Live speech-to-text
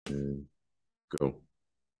and go.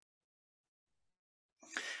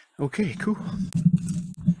 Okay, cool.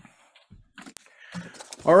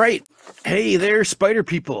 All right. Hey there, spider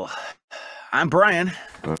people. I'm Brian.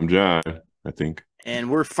 I'm John, I think.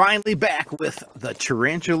 And we're finally back with the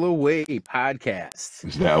Tarantula Way podcast.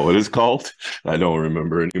 Is that what it's called? I don't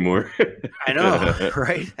remember anymore. I know,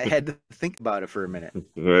 right? I had to think about it for a minute.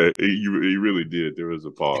 You really did. There was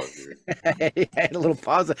a pause here. I had a little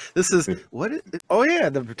pause. This is what? Oh yeah,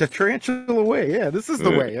 the Tarantula Way. Yeah, this is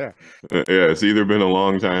the way. Yeah. Yeah, it's either been a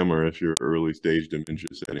long time or it's your early stage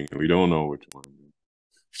dementia setting, and we don't know which one.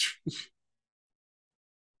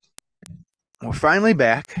 We're finally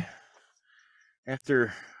back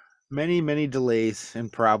after many delays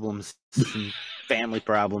and problems and family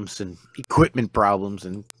problems and equipment problems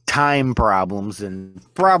and time problems and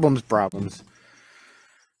problems.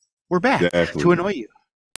 We're back to annoy you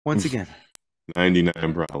once again.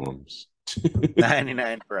 99 problems.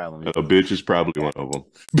 99 problems. A bitch is probably one of them.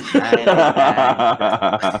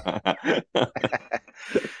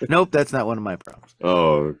 Nope, that's not one of my problems.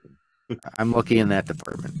 Oh, I'm lucky in that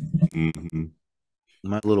department. mm-hmm.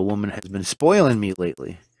 My little woman has been spoiling me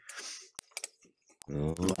lately.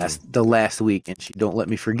 The last week, and she don't let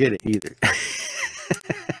me forget it either.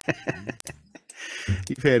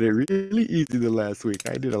 You've had it really easy the last week.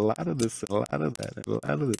 I did a lot of this, a lot of that, and a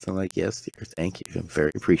lot of this. I'm like, yes, dear, thank you. I'm very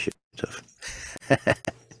appreciative.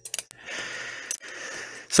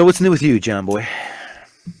 So what's new with you, John boy?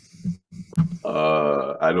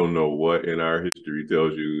 I don't know what in our history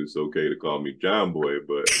tells you it's okay to call me John boy,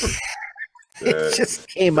 but it just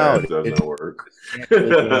came out. It doesn't work. I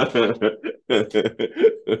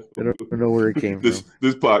don't know where it came from.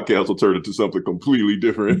 This podcast will turn into something completely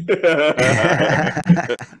different. I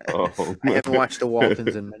haven't watched the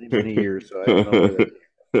Waltons in many years, so I don't know where that,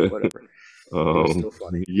 whatever. It's still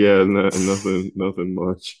funny. Yeah, nothing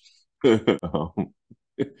much.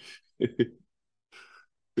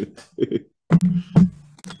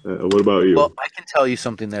 What about you? Well, I can tell you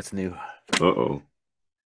something that's new.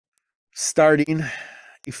 Starting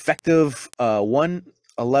effective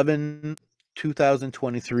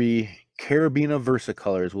 1/11/2023, Carabiner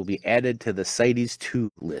Versicolors will be added to the CITES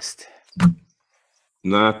 2 list.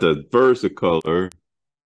 Not the Versicolor.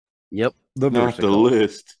 Yep, not the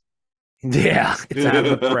list. Yeah, it's on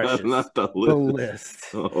the precious. Not the list. The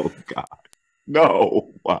list. Oh God.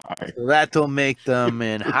 No, why? So that'll make them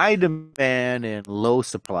in high demand and low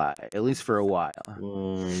supply, at least for a while.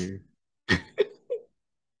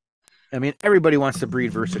 I mean, everybody wants to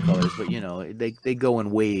breed versicolors, but they go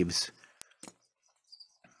in waves.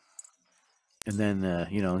 And then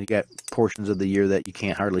you got portions of the year that you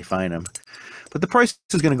can't hardly find them. But the price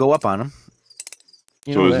is going to go up on them.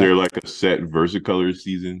 So is there like a set versicolor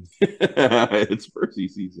season? It's Versi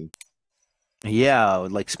season. Yeah,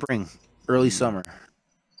 like spring. Early summer.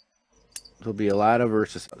 There'll be a lot of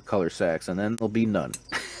versicolor sacks, and then there'll be none.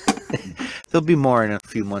 There'll be more in a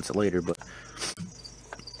few months later, but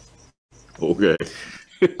okay.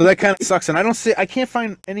 So that kind of sucks, and I can't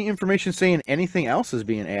find any information saying anything else is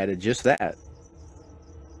being added. Just that.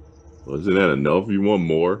 Well, isn't that enough? You want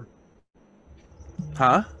more?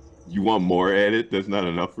 Huh? You want more added? That's not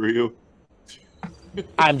enough for you?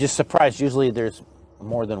 I'm just surprised. Usually, there's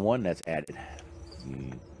more than one that's added.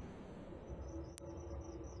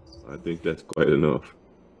 I think that's quite enough.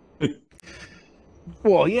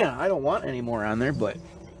 Well, yeah, I don't want any more on there, but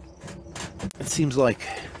it seems like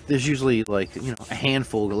there's usually a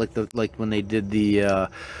handful, like when they did the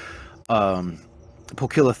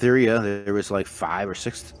Poecilotheria, there was like 5 or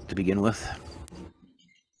 6 to begin with.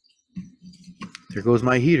 There goes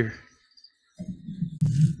my heater.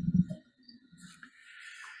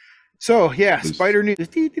 So yeah, spider news.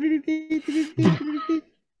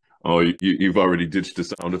 Oh, you've already ditched the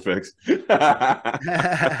sound effects.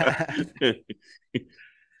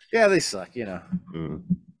 Yeah, they suck,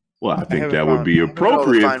 Well, I think that would be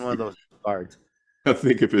appropriate. Find one of those cards. I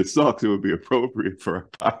think if it sucks, it would be appropriate for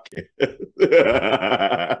our podcast.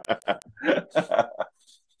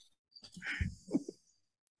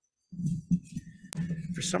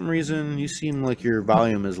 For some reason, you seem like your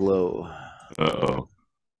volume is low. Uh-oh.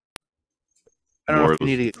 I don't know if you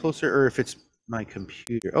need to get closer or if it's my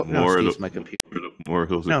computer. Oh, no, it's my computer.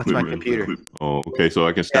 It's my computer. Oh, okay. So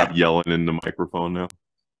I can stop yelling in the microphone now?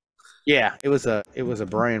 Yeah, it was a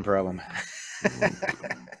Brian problem.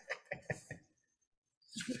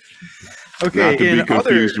 Okay, not to be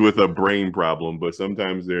confused with a brain problem, but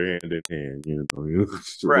sometimes they're hand in hand.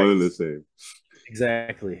 It's right. One and the same.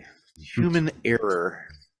 Exactly. Human error.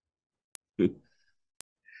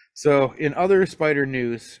 So, in other spider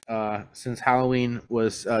news, since Halloween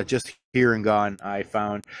was just here and gone, I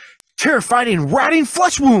found terrifying rotting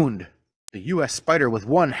flesh wound. The U.S. spider with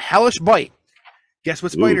one hellish bite. Guess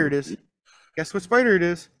what spider Ooh. it is? Guess what spider it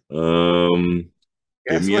is? Um,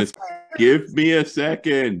 give Guess me what a spider? give me a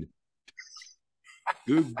second.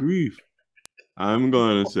 Good grief. I'm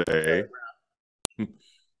gonna say.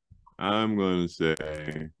 I'm gonna say.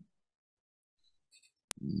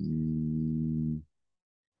 mm,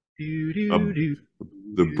 Do, a, do, do,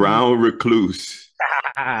 the do. brown recluse.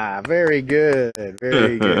 Ah, very good.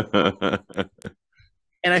 Very good.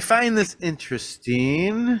 And I find this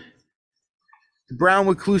interesting. The brown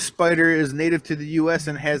recluse spider is native to the U.S.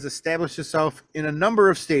 and has established itself in a number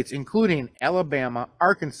of states, including Alabama,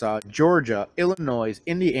 Arkansas, Georgia, Illinois,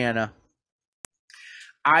 Indiana,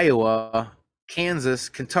 Iowa, Kansas,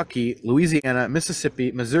 Kentucky, Louisiana,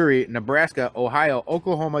 Mississippi, Missouri, Nebraska, Ohio,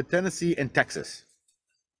 Oklahoma, Tennessee, and Texas.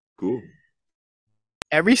 Cool.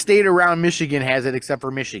 Every state around Michigan has it except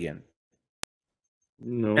for Michigan.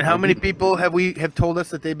 No, And I how many did. people have told us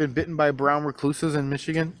that they've been bitten by brown recluses in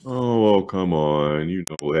Michigan? Oh, well, come on. You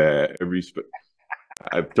know that.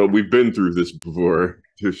 I've told we've been through this before.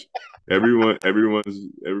 Just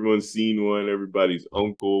everyone's seen one. Everybody's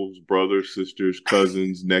uncles, brothers, sisters,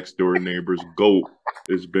 cousins, next door neighbors, goat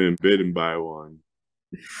has been bitten by one.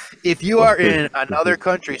 If you are in another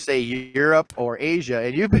country, say Europe or Asia,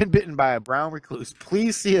 and you've been bitten by a brown recluse,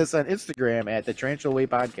 please see us on Instagram at the Tarantula Way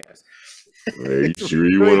Podcast. Are you We sure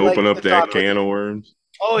you want really to like open to up that talk with can you. of worms?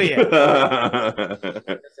 Oh yeah, oh yeah.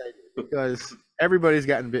 Yes, I do. Because everybody's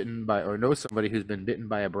gotten bitten by or knows somebody who's been bitten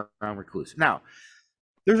by a brown recluse. Now,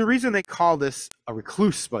 there's a reason they call this a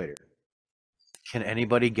recluse spider. Can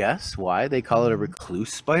anybody guess why they call it a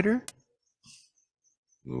recluse spider?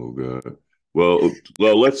 Oh God. Well,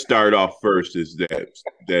 let's start off first. Is that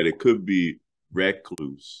it could be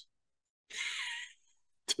recluse,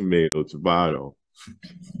 tomato.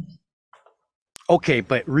 Okay,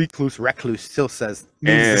 but recluse still says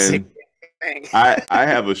means the same And thing. I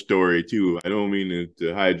have a story too. I don't mean to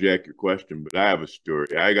hijack your question, but I have a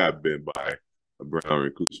story. I got bitten by a brown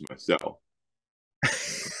recluse myself.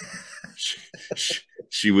 She,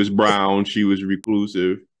 she was brown. She was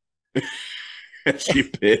reclusive. She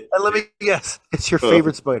bit. Let me guess. It's your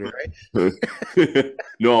favorite spider, right?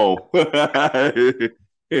 No. Your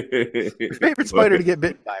favorite spider to But get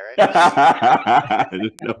bitten by, no,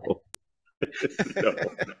 no.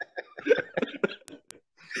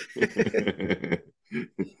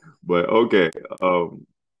 But okay,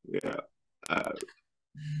 yeah. Uh,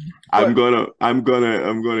 right? I'm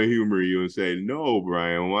gonna humor you and say, no,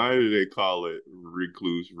 Brian. Why do they call it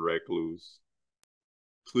recluse?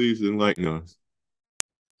 Please enlighten us.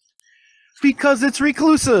 Because it's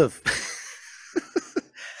reclusive.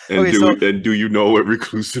 And Okay, so do you know what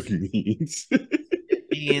reclusive means? it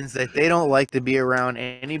means that they don't like to be around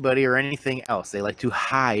anybody or anything else. They like to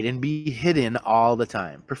hide and be hidden all the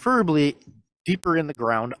time, preferably deeper in the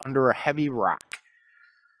ground under a heavy rock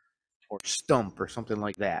or stump or something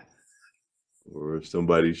like that. Or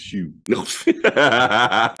somebody's shoe? No.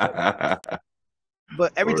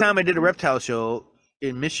 But every Or time I did a reptile show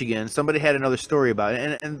in Michigan, somebody had another story about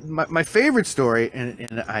it. And my favorite story,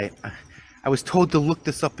 and I was told to look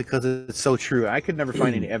this up because it's so true. I could never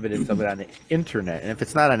find any evidence of it on the internet. And if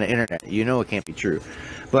it's not on the internet, you know it can't be true.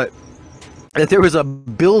 But that there was a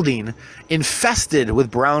building infested with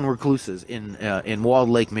brown recluses in Walled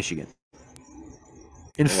Lake, Michigan. oh,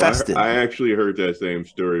 Infested. I actually heard that same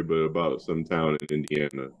story, but about some town in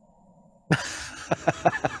Indiana.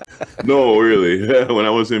 No, really. Oh, When I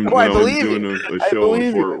I was believe you. doing a I show in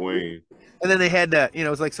believe you. Fort Wayne. And then they had to, it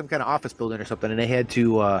was like some kind of office building or something, and they had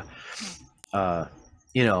to,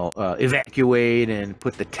 evacuate and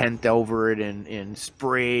put the tent over it and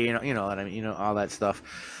spray, what I mean, all that stuff,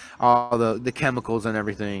 all the chemicals and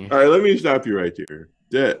everything. All right, let me stop you right there.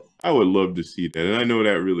 That I would love to see that, and I know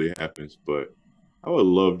that really happens, but I would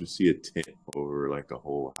love to see a tent over like a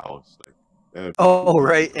whole house. Like that'd be Oh, cool.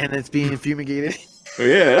 right, and it's being fumigated. Oh,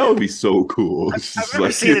 yeah, that would be so cool. It's I've just never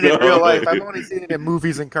like seen it in real life. I've like, only seen it in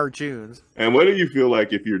movies and cartoons. and what do you feel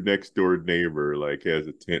like if your next door neighbor like has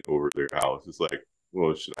a tent over their house? It's like,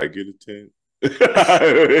 well, should I get a tent?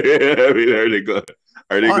 I mean, are they Well,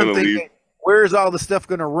 I'm gonna leave? thinking, where's all the stuff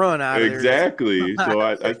going to run out of there to Exactly. So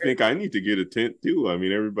I think I need to get a tent too. I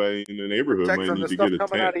mean, everybody in the neighborhood protect might from the need to get stuff a coming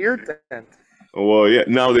tent. out of your tent? Oh, well, yeah.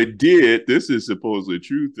 Now they did. This is supposedly a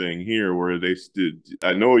true thing here, where they stood.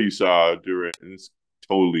 I know you saw during. And it's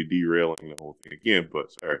totally derailing the whole thing again,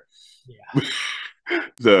 but sorry. Yeah.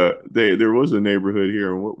 There was a neighborhood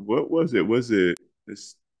here. What was it? Was it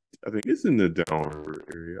this? I think it's in the Downriver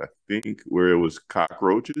area. I think where it was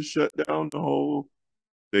cockroaches shut down the whole.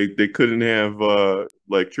 They couldn't have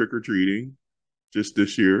like trick or treating just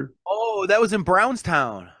this year. Oh, that was in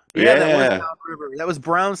Brownstown. Yeah, that was Yeah, downriver. That was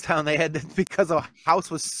Brownstown. They had to, because a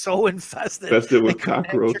house was so infested, festive they with couldn't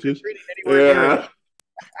have trick or cockroaches. treating anywhere near it.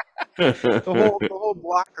 Yeah. The whole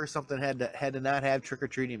block or something had to not have trick or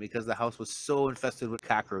treating because the house was so infested with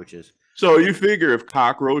cockroaches. So you figure if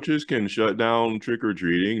cockroaches can shut down trick or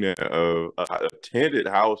treating, that a tented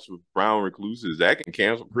house with brown recluses that can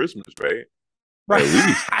cancel Christmas, right? Right, At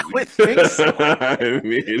least. I would think so. I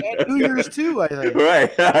mean, And New Year's too, I think.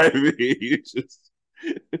 right? I mean, it's just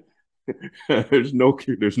there's no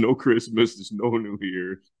Christmas, there's no New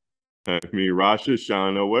Year's. I mean, Rosh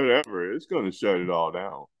Hashanah, whatever, it's going to shut it all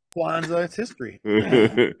down. Kwanzaa, it's history. Oh,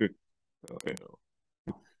 yeah.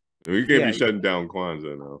 We can't be Yeah, shutting down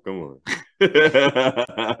Kwanzaa now. Come on. I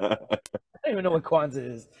don't even know what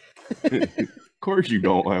Kwanzaa is. Of course you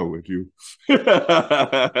don't. I would you.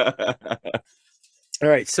 All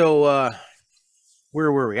right, so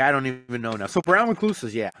where were we? I don't even know now. So brown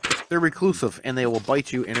recluses, yeah, they're reclusive and they will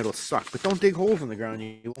bite you and it'll suck. But don't dig holes in the ground.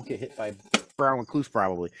 You won't get hit by brown recluse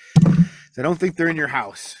probably. So I don't think they're in your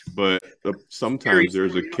house. But sometimes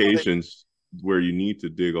there's occasions where you need to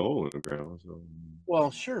dig a hole in the ground. So. Well,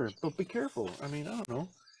 sure, but be careful. I mean, I don't know.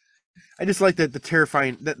 I just like the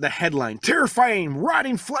terrifying the headline: terrifying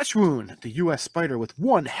rotting flesh wound. The U.S. spider with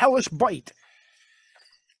one hellish bite.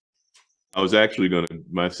 I was actually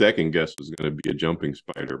my second guess was gonna be a jumping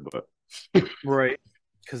spider, but right,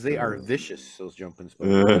 because they are vicious. Those jumping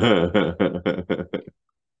spiders.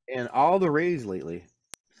 And all the rays lately.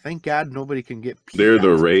 Thank God nobody can get. They're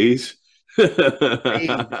the rays. Rays,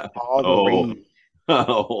 all the rays.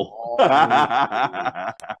 Oh.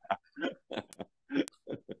 I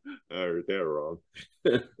heard that wrong.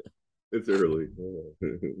 It's early.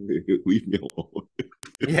 Leave me alone.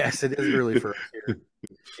 Yes, it is early for us here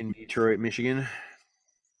in Detroit, Michigan.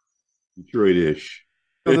 Detroit-ish.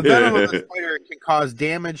 So the venom of the spider can cause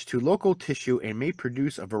damage to local tissue and may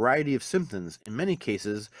produce a variety of symptoms. In many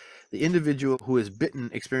cases, the individual who is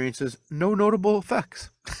bitten experiences no notable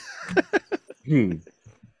effects.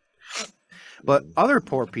 But other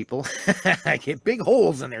poor people get big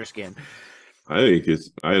holes in their skin. I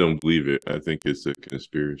don't believe it. I think it's a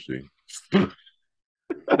conspiracy.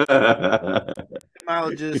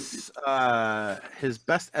 Entomologists, his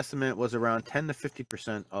best estimate was around 10 to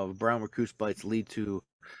 50% of brown recluse bites lead to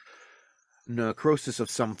necrosis of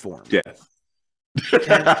some form. Death.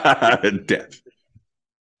 Death.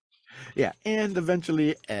 Yeah, and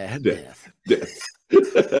eventually death. Death.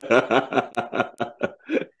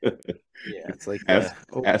 Yeah, it's like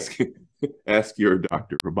ask your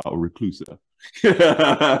doctor about reclusa. In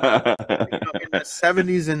the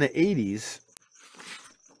 70s and the 80s,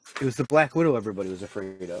 it was the black widow everybody was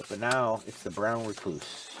afraid of, but now it's the brown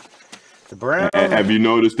recluse. The brown. Have you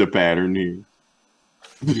noticed the pattern here?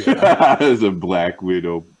 Yeah. There's a black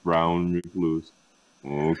widow, brown recluse.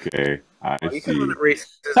 Okay, I see.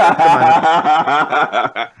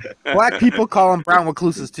 Black people call them brown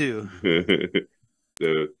recluses too.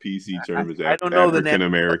 The PC term is African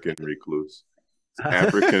American recluse.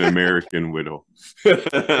 African American widow.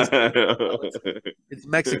 It's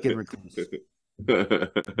Mexican recluse.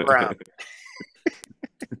 Brown.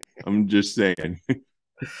 I'm just saying.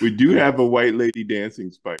 We do have a white lady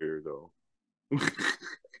dancing spider, though.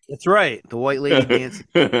 That's right. The white lady dancing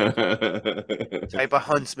type of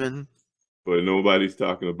huntsman. But nobody's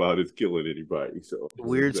talking about it killing anybody. So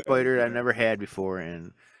weird spider I never had before,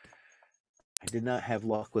 and I did not have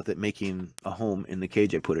luck with it making a home in the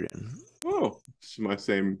cage I put it in. Oh, it's my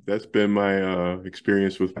same. That's been my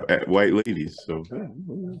experience with white ladies. So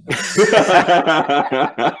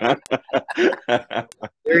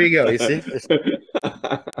there you go. You see,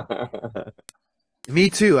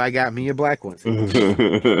 me too. I got me a black one. Brown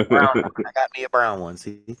one. I got me a brown one.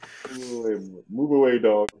 See, move away,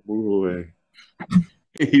 dog. Move away.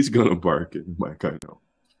 He's gonna bark at Mike. I know.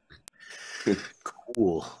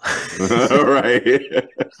 Cool. All right.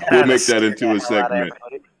 We'll make that into a segment.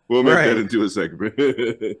 We'll make that into a segment.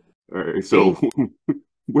 All right. So,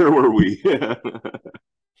 where were we?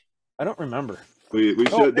 I don't remember. We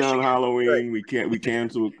shut down Halloween. Right. We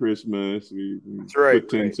canceled Christmas. We put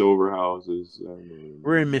tents over houses.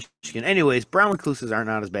 We're in Michigan. Anyways, brown recluses are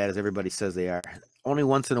not as bad as everybody says they are. Only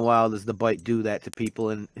once in a while does the bite do that to people,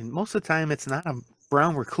 and most of the time it's not a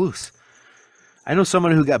brown recluse. I know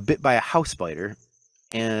someone who got bit by a house spider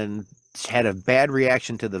and had a bad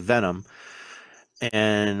reaction to the venom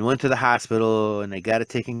and went to the hospital and they got it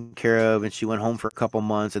taken care of, and she went home for a couple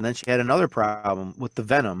months, and then she had another problem with the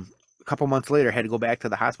venom couple months later had to go back to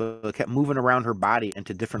the hospital. It kept moving around her body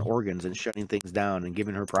into different organs and shutting things down and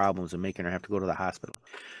giving her problems and making her have to go to the hospital.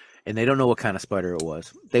 And they don't know what kind of spider it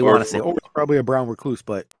was. They Or want to say, oh, it's probably a brown recluse,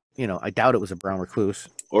 but I doubt it was a brown recluse.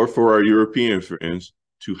 or for our European friends,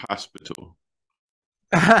 to hospital.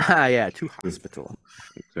 Yeah, to hospital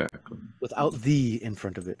Exactly. without the in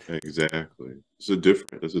front of it. Exactly. It's a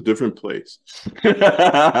different place.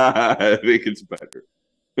 I think it's better.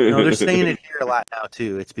 No, they're saying it here a lot now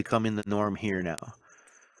too. It's becoming the norm here now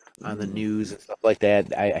on the news and stuff like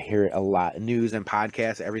that. I hear it a lot. News and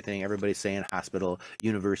podcasts, everything. Everybody's saying hospital,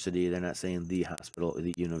 university. They're not saying the hospital,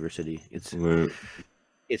 the university. Right.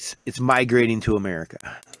 It's migrating to America.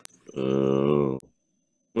 Well,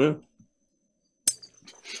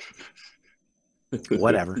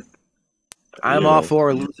 Whatever. I'm all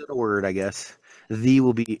for losing a word, I guess. The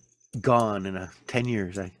will be gone in 10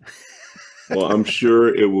 years. Well, I'm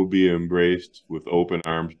sure it will be embraced with open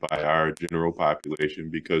arms by our general population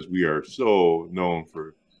because we are so known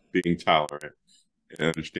for being tolerant and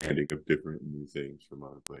understanding of different new things from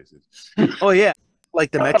other places. Oh, yeah.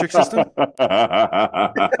 Like the metric system?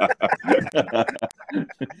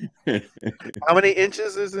 How many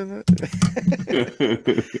inches is in it?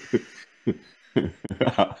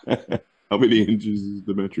 How many inches is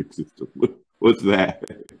the metric system? What's that?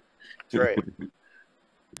 That's right.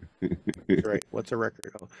 That's right. What's a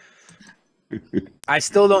record? Oh. I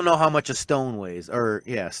still don't know how much a stone weighs. Or,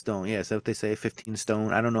 stone. Yeah, is that what they say? 15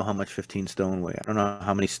 stone? I don't know how much 15 stone weigh. I don't know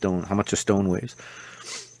how much a stone weighs.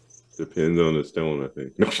 Depends on the stone, I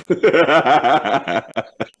think.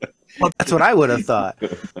 Well, that's what I would have thought.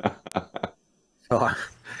 So,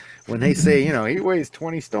 when they say, he weighs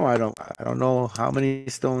 20 stone, I don't know how many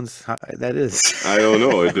stones that is. I don't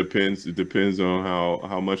know. It depends. It depends on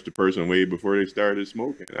how much the person weighed before they started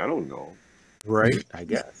smoking. I don't know. Right? I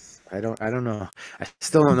guess. I don't know. I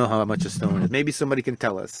still don't know how much a stone is. Maybe somebody can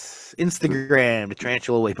tell us. Instagram, the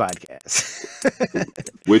Tarantula Way Podcast.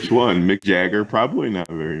 Which one? Mick Jagger? Probably not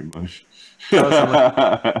very much.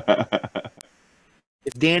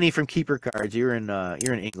 If Danny from Keeper Cards, you're in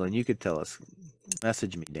England, you could tell us.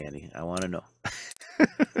 Message me, Danny. I want to know.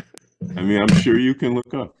 I mean, I'm sure you can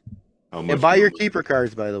look up how much. And buy your Keeper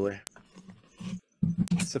Cards, by the way.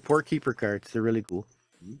 Support Keeper Cards. They're really cool.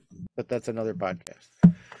 But that's another podcast.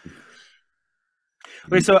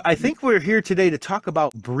 Wait, so I think we're here today to talk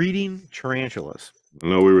about breeding tarantulas. I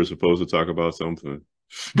know we were supposed to talk about something.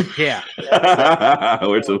 Yeah.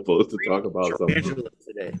 We're supposed to talk about something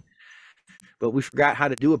today. But we forgot how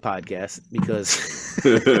to do a podcast because...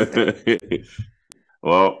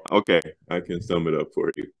 Well, okay. I can sum it up for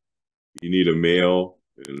you. You need a male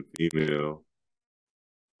and a female.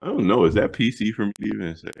 I don't know. Is that PC for me to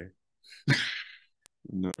even say?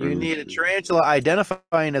 You need a tarantula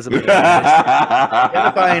identifying as a male,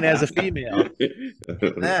 identifying as a female.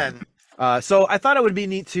 And then, so I thought it would be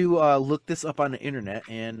neat to look this up on the internet,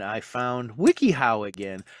 and I found WikiHow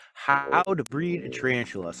again, how to breed a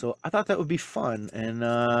tarantula. So I thought that would be fun, and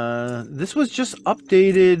this was just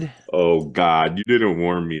updated. Oh God, you didn't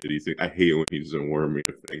warn me of these things. I hate when he doesn't warn me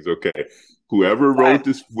of things. Okay, whoever wrote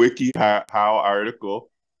this WikiHow article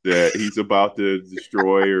that he's about to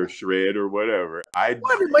destroy or shred or whatever, it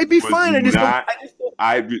might be fine.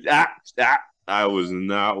 I was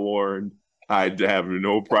not warned. I have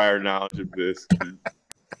no prior knowledge of this.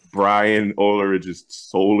 Brian Olerich is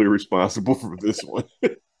solely responsible for this one.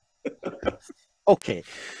 Okay.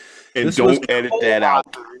 And this don't edit that out.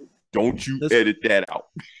 Don't you edit that out.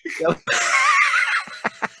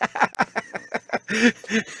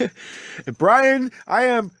 Brian, I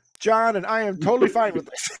am John, and I am totally fine with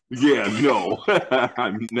this. Yeah, no,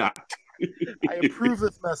 I'm not. I approve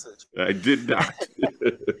this message. I did not.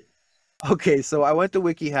 Okay, so I went to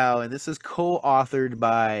WikiHow, and this is co-authored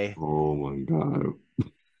by... Oh, my God.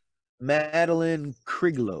 Madeline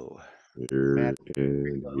Kriglow. It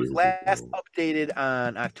was last updated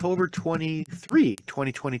on October 23,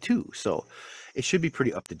 2022, so it should be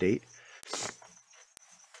pretty up to date.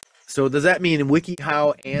 So does that mean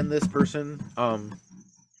WikiHow and this person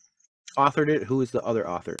authored it? Who is the other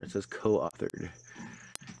author? It says co-authored.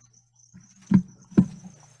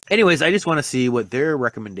 Anyways, I just want to see what their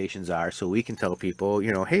recommendations are so we can tell people,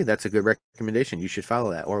 hey, that's a good recommendation. You should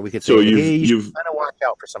follow that. Or we could say, hey, you should kind of watch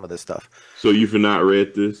out for some of this stuff. So you've not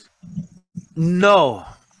read this? No,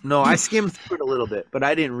 I skimmed through it a little bit, but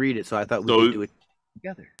I didn't read it, so I thought we could do it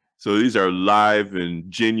together. So these are live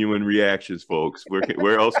and genuine reactions, folks.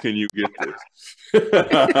 Where else can you get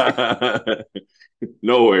this?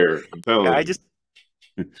 Nowhere. I'm telling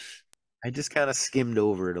you. I just kind of skimmed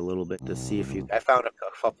over it a little bit to see if I found a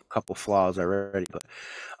couple flaws already, but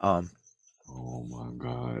Oh my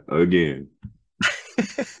God. Again,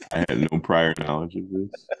 I had no prior knowledge of this.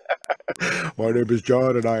 My name is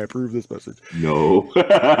John, and I approve this message. No.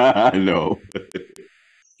 No.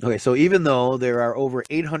 Okay, so even though there are over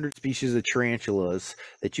 800 species of tarantulas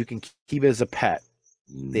that you can keep as a pet,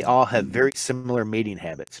 they all have very similar mating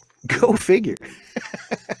habits. Go figure.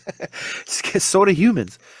 So do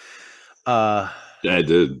humans. That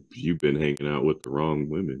did. You've been hanging out with the wrong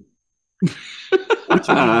women. Which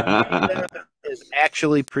means breeding them is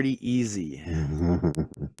actually pretty easy.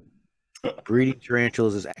 Breeding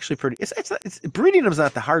tarantulas is actually pretty. Breeding them is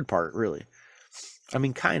not the hard part, really. I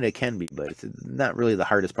mean, kind of can be, but it's not really the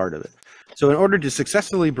hardest part of it. So, in order to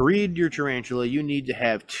successfully breed your tarantula, you need to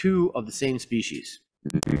have two of the same species.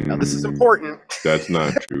 Now, this is important. That's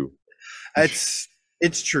not true. It's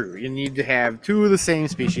true. You need to have two of the same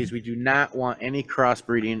species. We do not want any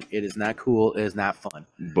crossbreeding. It is not cool. It is not fun.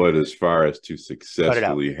 But as far as to Cut it out.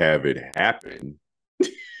 successfully have it happen,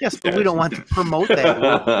 Yes, but we don't want to promote that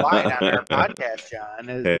worldwide on our podcast, John.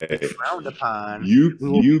 It's frowned upon. We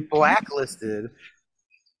will be blacklisted.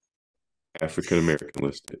 African American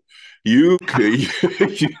listed. You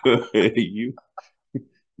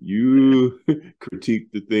you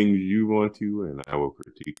critique the things you want to, and I will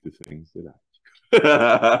critique the things that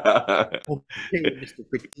Okay, Mr.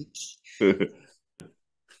 Critique.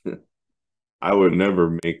 I would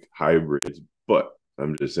never make hybrids, but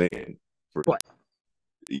I'm just saying, for What?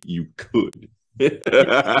 You could.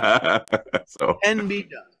 So Can be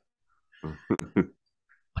done.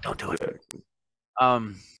 But don't do it.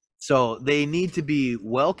 So they need to be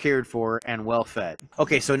well cared for and well fed.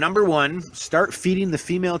 Okay, so number one, start feeding the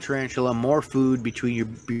female tarantula more food before you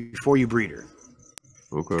breed her.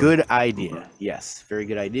 Okay. Good idea. Yes, very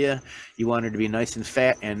good idea. You want her to be nice and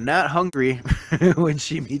fat and not hungry when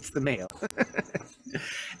she meets the male.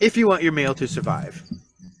 If you want your male to survive.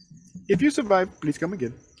 If you survive, please come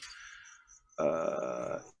again.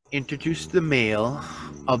 Introduce the male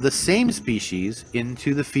of the same species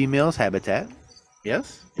into the female's habitat.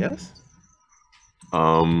 Yes, yes.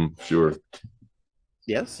 Sure.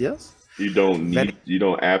 Yes, yes. You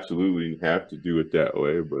don't absolutely have to do it that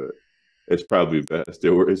way, but it's probably best.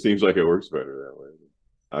 It seems like it works better that way.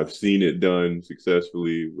 I've seen it done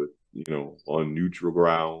successfully with, on neutral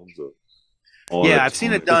grounds. Yeah, I've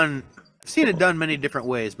seen it done. I've seen it done many different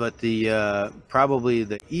ways, but the probably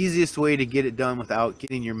the easiest way to get it done without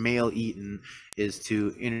getting your male eaten is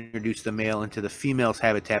to introduce the male into the female's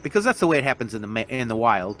habitat, because that's the way it happens in the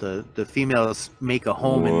wild. The females make a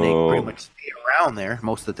home and they pretty much stay around there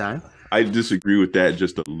most of the time. I disagree with that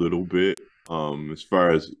just a little bit. As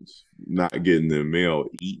far as not getting the male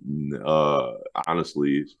eaten,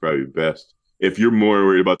 honestly, it's probably best if you're more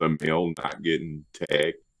worried about the male not getting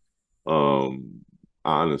tagged.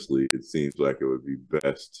 Honestly, it seems like it would be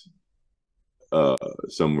best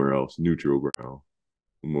somewhere else, neutral ground,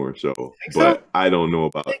 more so. But I don't know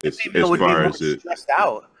about as far as it. Stressed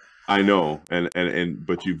out. I know,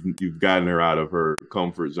 but you've gotten her out of her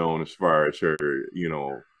comfort zone as far as her,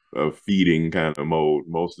 feeding kind of mode.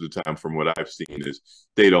 Most of the time, from what I've seen, is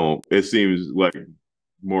they don't. It seems like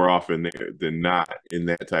more often than not in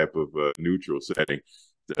that type of neutral setting.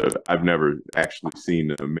 I've never actually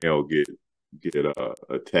seen a male get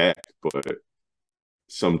attacked, but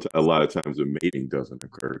a lot of times the mating doesn't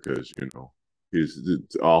occur because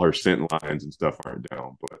all her scent lines and stuff aren't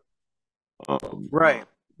down. But right.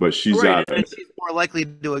 But she's she's more likely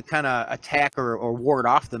to kind of attack or ward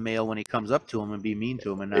off the male when he comes up to him and be mean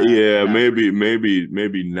to him.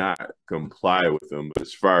 Maybe not comply with them. But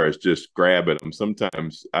as far as just grabbing them,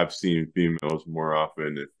 sometimes I've seen females more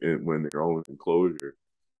often when they're all in enclosure,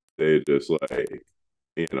 they just like,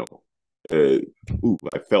 ooh,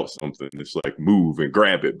 I felt something. It's like move and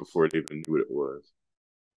grab it before they even knew what it was.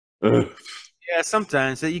 Yeah,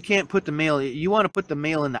 sometimes you can't put the male. You want to put the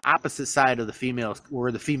male in the opposite side of the female,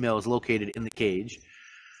 where the female is located in the cage,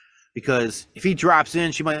 because if he drops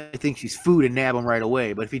in, she might think she's food and nab him right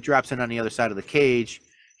away. But if he drops in on the other side of the cage,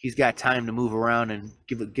 he's got time to move around and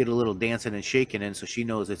get a little dancing and shaking in, so she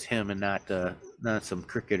knows it's him and not some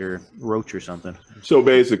cricket or roach or something. So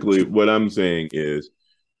basically, what I'm saying is,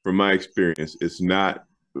 from my experience, it's not.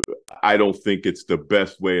 I don't think it's the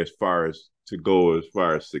best way as far as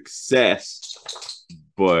success,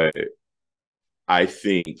 but I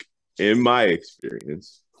think in my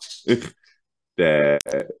experience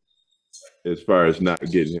that as far as not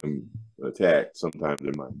getting him attacked, sometimes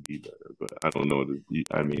it might be better. But I don't know.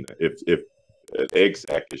 I mean, if an egg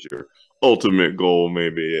sac is your ultimate goal,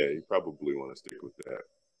 maybe you probably want to stick with that.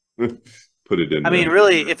 Put it in. I mean,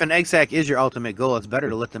 really, if an egg sac is your ultimate goal, it's better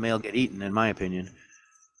to let the male get eaten, in my opinion.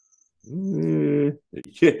 Yeah.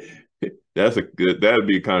 That'd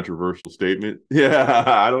be a controversial statement. Yeah,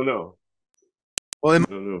 I don't know. Well, I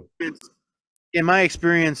don't know. in my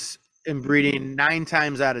experience in breeding, 9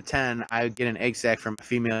 times out of 10, I get an egg sac from a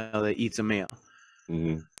female that eats a male.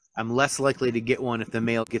 Mm-hmm. I'm less likely to get one if the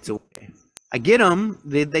male gets away. I get them.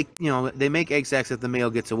 They make egg sacs if the male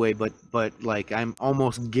gets away, but like I'm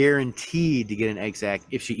almost guaranteed to get an egg sac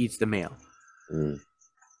if she eats the male. Mm.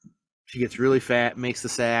 She gets really fat, makes the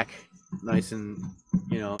sac nice, and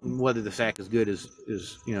whether the sac is good is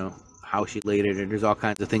how she laid it, and there's all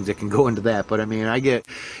kinds of things that can go into that. But I mean,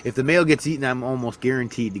 if the male gets eaten, I'm almost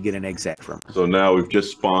guaranteed to get an egg sac from her. So now we've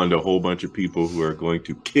just spawned a whole bunch of people who are going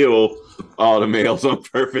to kill all the males on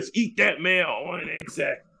purpose. Eat that male on an egg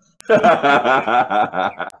sac.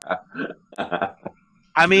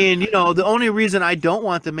 I mean, the only reason I don't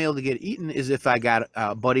want the male to get eaten is if I got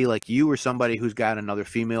a buddy like you or somebody who's got another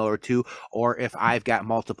female or two, or if I've got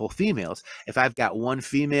multiple females. If I've got one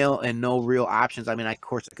female and no real options, I mean, of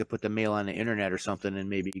course, I could put the male on the internet or something and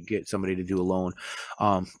maybe get somebody to do a loan.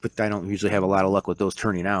 But I don't usually have a lot of luck with those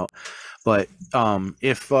turning out. But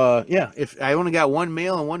if I only got one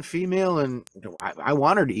male and one female, and I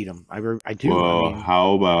want her to eat them, I do. Well,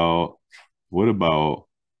 I mean, what about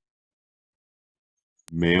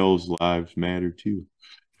males' lives matter too?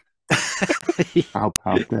 How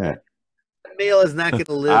about that? male is not going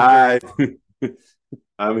to live. I,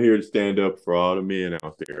 I'm here to stand up for all the men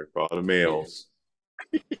out there, for all the males.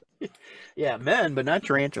 Yeah, men, but not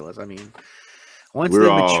tarantulas. I mean, once We're they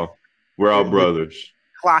all mature, we're all brothers.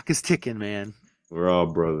 clock is ticking, man. We're all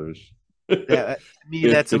brothers. To me,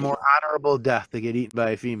 that's a more honorable death to get eaten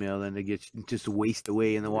by a female than to get just waste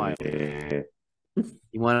away in the wild. Yeah.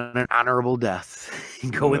 You want an honorable death?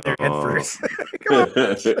 You go in there head first.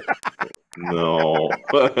 No.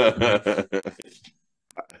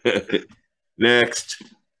 Next.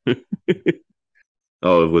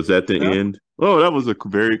 Oh, was that the end? Oh, that was a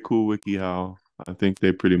very cool wiki how I think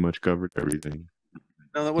they pretty much covered everything.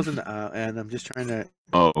 No, that wasn't. And I'm just trying to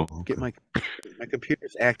get my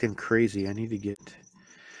computer's acting crazy.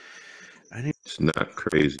 It's not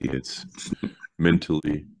crazy. It's mental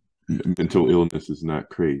illness is not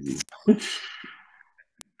crazy.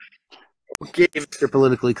 Okay, Mr.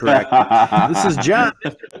 Politically Correct. This is John,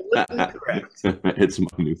 Mr. Politically Correct. It's my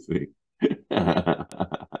new thing.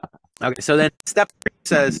 Okay, so then step 3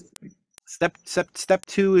 says step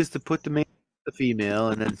 2 is to put the female,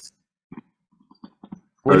 and then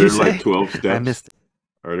Are there like 12 steps? I missed it.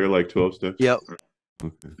 Are there like 12 steps? Yep.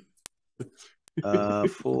 Okay.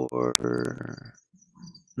 4.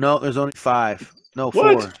 No, there's only 5. No,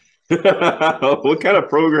 what? 4. What kind of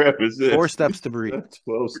program is this? 4 steps to breed.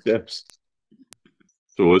 12 steps.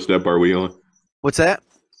 So what step are we on? What's that?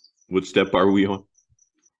 What step are we on?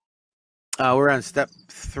 We're on step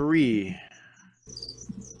 3.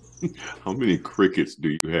 How many crickets do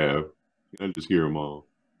you have? I just hear them all.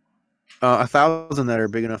 1,000 that are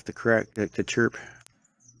big enough to chirp.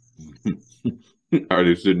 Are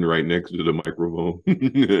they sitting right next to the microphone?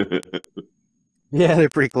 Yeah, they're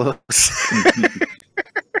pretty close.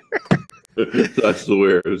 I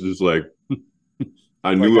swear, it's just like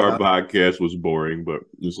I knew our podcast was boring, but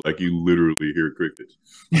it's like you literally hear crickets.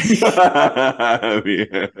 I mean,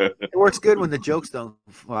 it works good when the jokes don't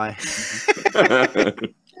fly.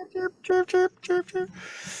 Chirp, chirp, chirp, chirp, chirp.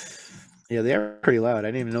 Yeah, they are pretty loud. I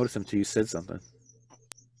didn't even notice them until you said something.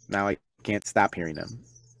 Now I can't stop hearing them.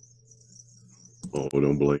 Oh,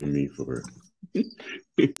 don't blame me for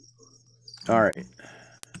it. All right.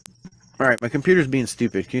 My computer's being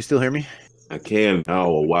stupid. Can you still hear me? I can now.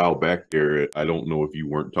 A while back there, I don't know if you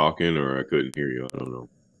weren't talking or I couldn't hear you. I don't know.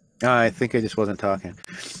 I think I just wasn't talking.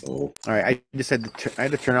 Oh. All right. I just had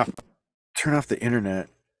to turn off the internet.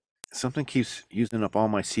 Something keeps using up all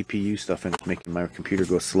my CPU stuff and it's making my computer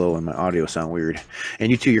go slow and my audio sound weird. And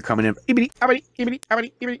you two, you're coming in. But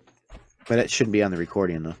that shouldn't be on the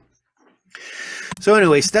recording though. So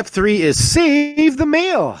anyway, step 3 is save the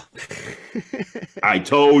male. I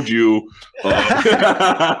told you.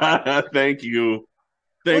 Thank you.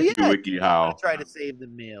 Thank you, WikiHow. Try to save the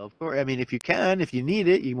male. Of course. I mean, if you can, if you need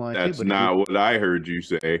it, you want to. That's but not what I heard you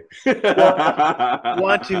say. You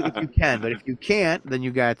want to if you can, but if you can't, then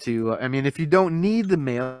you got to. I mean, if you don't need the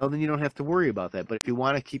male, then you don't have to worry about that. But if you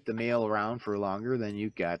want to keep the male around for longer, then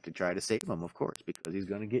you got to try to save him, of course, because he's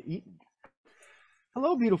going to get eaten.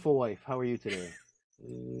 Hello, beautiful wife. How are you today?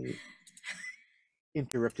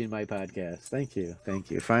 Interrupting my podcast. Thank you.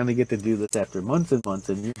 Finally get to do this after months and months.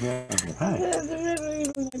 And hi.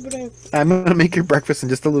 I'm gonna make your breakfast in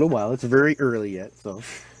just a little while. It's very early yet, so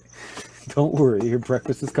don't worry. Your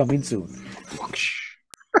breakfast is coming soon.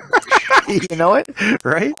 You know it,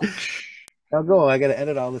 right? Now go. I gotta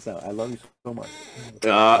edit all this out. I love you so much.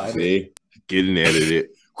 Bye. See, getting edited.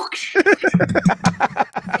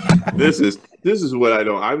 This is what I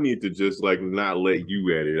don't. I need to just like not let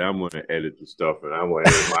you edit. I'm gonna edit the stuff, and I want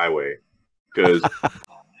to edit my way because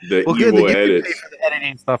the Well, good. Then evil you can pay edits, for the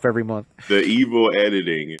editing stuff every month. the evil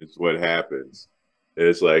editing is what happens.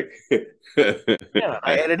 It's like Yeah,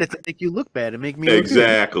 I edit it to make you look bad and make me look good.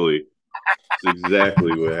 exactly. It's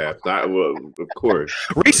exactly what happens. Well, of course,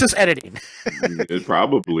 Racist editing it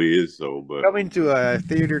probably is so, but coming to a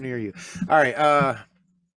theater near you. All right.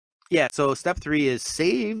 Yeah. So step 3 is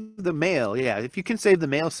save the mail. Yeah. If you can save the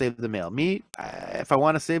mail, save the mail. Me, if I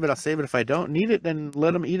want to save it, I'll save it. If I don't need it, then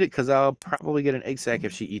let them eat it because I'll probably get an egg sack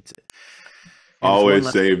if she eats it. And it's one always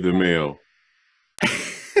less. save the mail.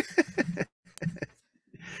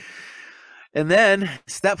 And then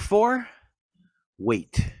step 4,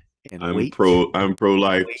 wait and I'm wait pro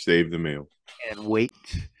life. wait, Save the mail. and wait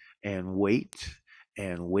and wait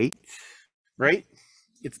and wait. Right?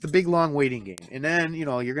 It's the big long waiting game. And then,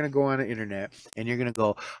 you're going to go on the internet and you're going to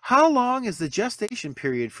go, how long is the gestation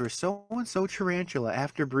period for so and so tarantula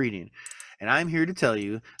after breeding? And I'm here to tell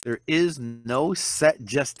you there is no set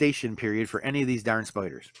gestation period for any of these darn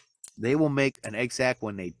spiders. They will make an egg sac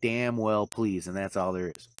when they damn well please, and that's all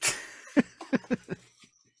there is.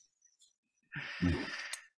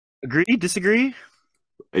 Agree? Disagree?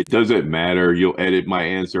 It doesn't matter. You'll edit my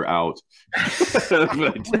answer out.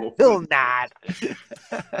 Will not.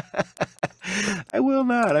 I will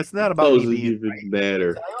not. It's not about me being even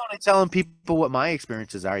matter. I'm only telling people what my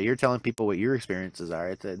experiences are. You're telling people what your experiences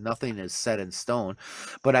are. Nothing is set in stone.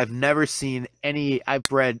 But I've never seen any. I've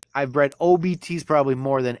bred OBTs probably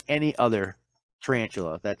more than any other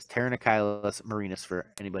tarantula. That's Tarantulas marinus for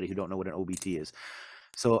anybody who don't know what an OBT is.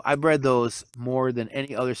 So I bred those more than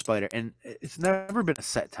any other spider, and it's never been a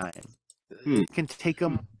set time. It can take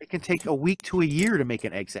them. It can take a week to a year to make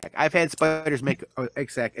an egg sac. I've had spiders make an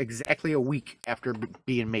egg sac exactly a week after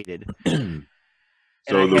being mated. So and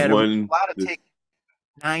I the had one, a lot of take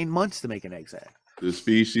 9 months to make an egg sac. the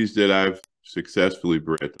species that I've successfully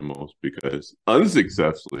bred the most, because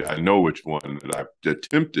unsuccessfully, I know which one that I've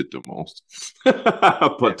attempted the most.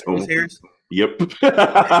 But yep.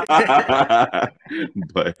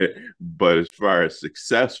 but as far as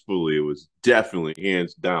successfully, it was definitely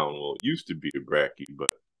hands down. Well, it used to be a Bracky, but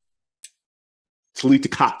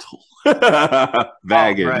Talitacatl. Vagans.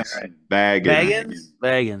 Oh, right. Vagans.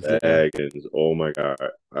 Vagans. Oh my god.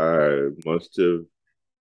 I must have,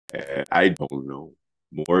 I don't know.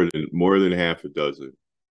 More than half a dozen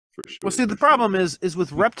for sure. Well, see, the problem is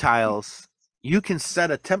with reptiles, you can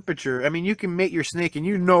set a temperature. I mean, you can mate your snake, and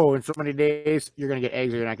in so many days you're going to get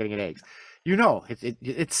eggs or you're not going to get eggs.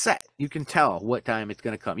 It's set. You can tell what time it's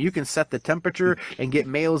going to come. You can set the temperature and get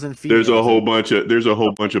males and females. There's a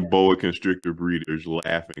whole bunch of boa constrictor breeders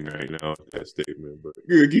laughing right now at that statement, but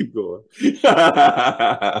yeah, keep going.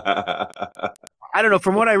 I don't know.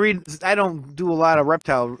 From what I read, I don't do a lot of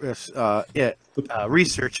reptile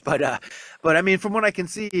research, but I mean, from what I can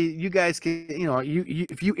see, you guys can,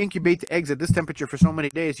 if you incubate the eggs at this temperature for so many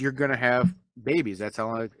days, you're gonna have babies. That's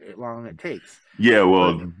how long it takes. Yeah,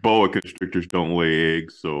 well, boa constrictors don't lay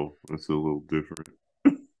eggs, so it's a little different.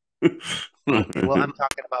 Okay, well, I'm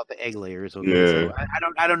talking about the egg layers. Okay, Yeah. so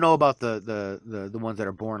I don't know about the ones that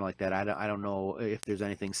are born like that. I don't know if there's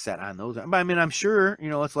anything set on those. But I mean, I'm sure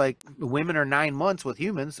it's like women are 9 months with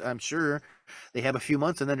humans. I'm sure they have a few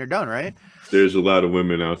months and then they're done, right? There's a lot of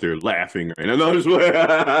women out there laughing right now. No, That's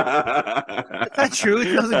not true.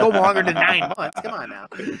 It doesn't go longer than 9 months. Come on now.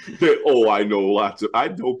 Oh, I know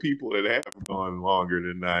people that have gone longer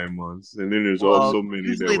than 9 months, and then there's also many.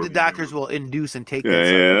 Usually the doctors will induce and take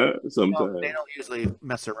that. Yeah, sometimes they don't usually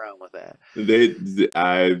mess around with that.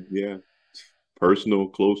 Personal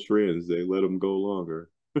close friends, they let them go longer.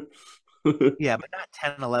 Yeah, but not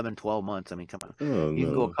 10, 11, 12 months. I mean, come on. You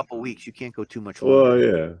can go a couple weeks. You can't go too much longer. Well,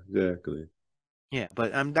 yeah, exactly. Yeah,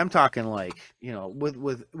 but I'm talking like,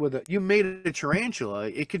 with you made a tarantula,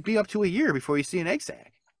 it could be up to a year before you see an egg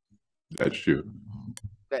sac. That's true.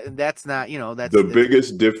 That's not, that's the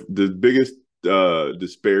biggest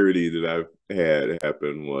disparity that I've had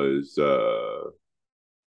happen was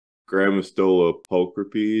Grammostola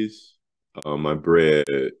pulchripes. I bred.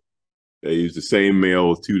 They used the same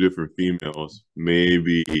male with 2 different females.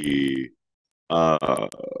 Maybe it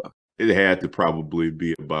had to probably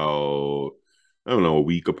be about, I don't know, a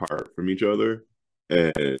week apart from each other.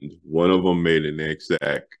 And one of them made an egg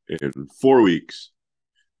sac in 4 weeks,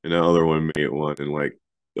 and the other one made one in like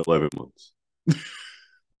 11 months.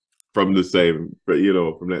 From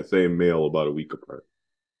that same male about a week apart.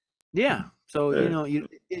 Yeah. So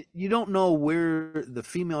Eh, you don't know where the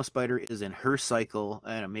female spider is in her cycle,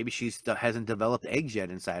 and maybe hasn't developed eggs yet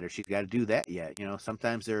inside her. She's got to do that yet.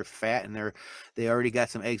 Sometimes they're fat and they already got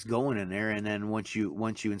some eggs going in there, and then once you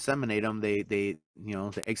inseminate them, they the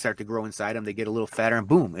eggs start to grow inside them. They get a little fatter, and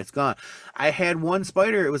boom, it's gone. I had one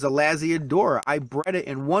spider. It was a Laziadora. I bred it,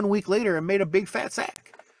 and 1 week later, it made a big fat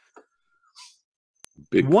sack.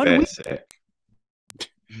 big One fat week. sack.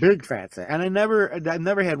 Big fat sack, and I've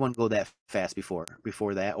never had one go that fast before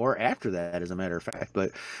that or after that, as a matter of fact.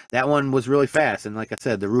 But that one was really fast, and like I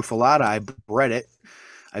said, the Rufalata, I bred it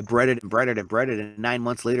and bred it and bred it, and 9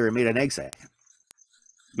 months later, it made an egg sack.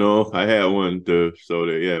 No, I had one. So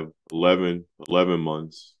that yeah, 11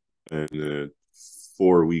 months, and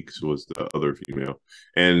 4 weeks was the other female,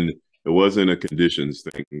 and it wasn't a conditions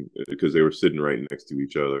thing because they were sitting right next to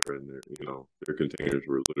each other, and their containers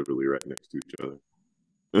were literally right next to each other.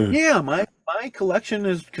 Yeah, my collection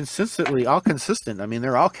is consistently all consistent. I mean,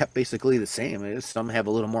 they're all kept basically the same. Some have a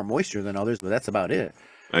little more moisture than others, but that's about it.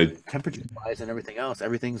 I Temperature wise and everything else,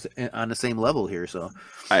 everything's on the same level here. So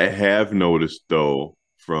I have noticed though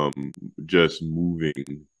from just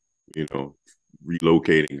moving, you know,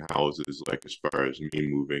 relocating houses, like as far as me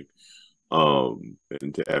moving,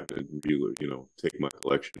 and to have to really, take my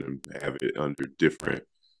collection and have it under different,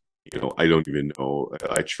 I don't even know.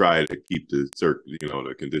 I try to keep the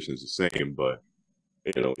conditions the same, but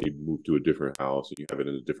you move to a different house and you have it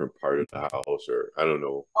in a different part of the house, or I don't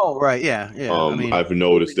know. oh right, yeah. I mean, I've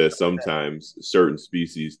noticed that sometimes certain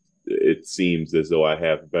species, it seems as though I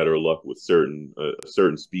have better luck with a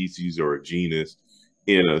certain species or a genus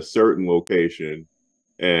in a certain location,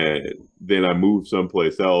 and then I move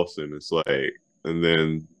someplace else, and it's like, and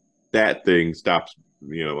then that thing stops.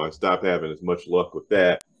 I stop having as much luck with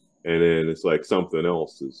that, and then it's like something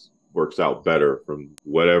else works out better from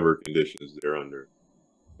whatever conditions they're under.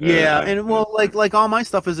 yeah, I, and well, like all my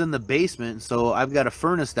stuff is in the basement, so I've got a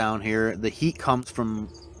furnace down here. The heat comes from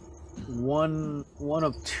one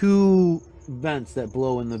of two vents that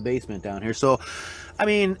blow in the basement down here. So, I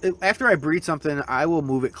mean, after I breed something, I will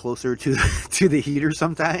move it closer to to the heater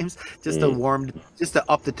sometimes, just to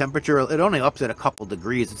up the temperature. It only ups it a couple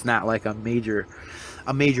degrees. It's not like a major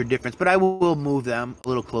difference, but I will move them a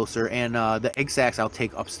little closer. And the egg sacs I'll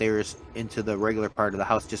take upstairs into the regular part of the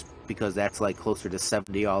house, just because that's like closer to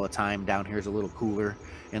 70 all the time. Down here is a little cooler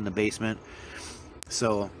in the basement,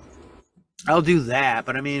 so I'll do that.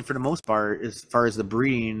 But I mean, for the most part, as far as the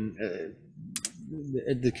breeding,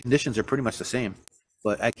 the conditions are pretty much the same,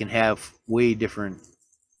 but I can have way different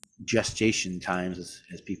gestation times,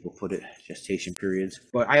 as people put it, gestation periods.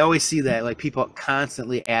 But I always see that, like, people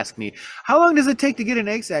constantly ask me, how long does it take to get an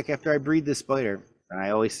egg sac after I breed this spider? And I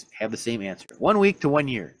always have the same answer: 1 week to 1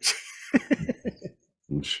 year.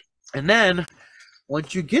 And then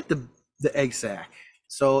once you get the egg sac,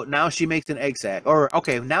 so now she makes an egg sac, or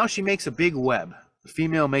okay, now she makes a big web. The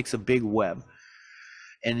female makes a big web,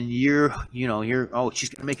 and you're she's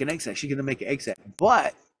gonna make an egg sac. She's gonna make an egg sac,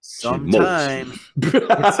 but she molts.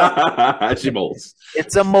 sometimes She molts.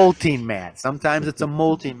 it's a molting mat. Sometimes it's a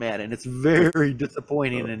molting mat, and it's very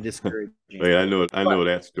disappointing and discouraging. Wait, I know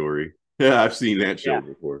that story. Yeah, I've seen that show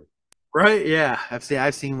before. Right? Yeah, I've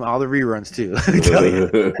seen all the reruns too. Let me tell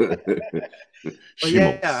you. But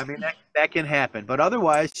yeah, I mean that can happen. But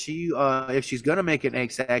otherwise, if she's gonna make an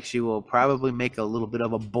egg sac, she will probably make a little bit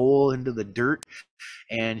of a bowl into the dirt,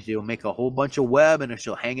 and she'll make a whole bunch of web, and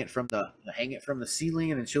she'll hang it from the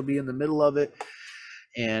ceiling, and then she'll be in the middle of it,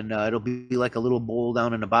 and it'll be like a little bowl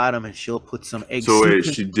down in the bottom, and she'll put some egg So soup. wait,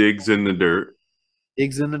 she digs in the dirt.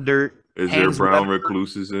 Digs in the dirt. Is there brown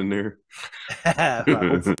recluses in there?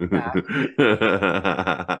 Hopefully not.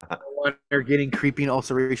 Want her getting creeping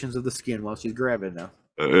ulcerations of the skin while she's grabbing now.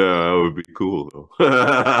 Yeah, that would be cool though.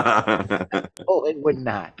 Oh, it would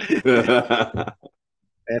not.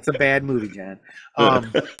 That's a bad movie, John.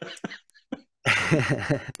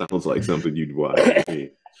 Sounds like something you'd watch.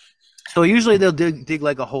 So usually they'll dig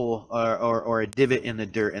like a hole or a divot in the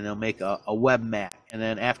dirt, and they'll make a web mat. And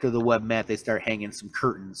then after the web mat, they start hanging some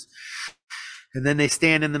curtains. And then they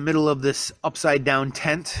stand in the middle of this upside down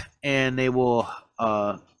tent, and they will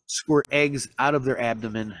squirt eggs out of their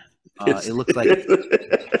abdomen. It looks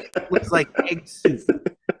like egg soup.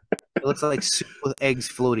 It looks like soup with eggs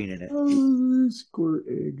floating in it. Oh, squirt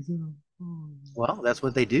eggs. Well, that's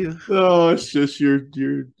what they do. Oh, it's just your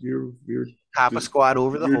Hop a squat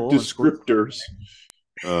over the hole. Descriptors.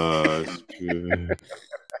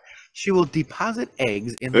 She will deposit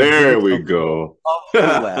eggs in the there we go. Of the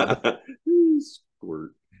web.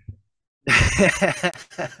 Squirt.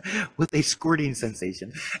 With a squirting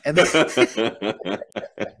sensation. And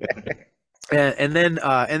And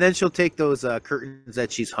then she'll take those curtains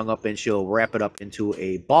that she's hung up and she'll wrap it up into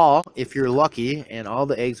a ball if you're lucky, and all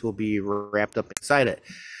the eggs will be wrapped up inside it.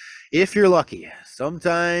 If you're lucky,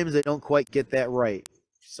 sometimes they don't quite get that right.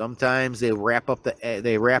 Sometimes they they put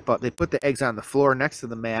the eggs on the floor next to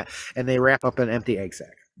the mat and they wrap up an empty egg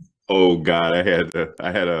sack. Oh God, I had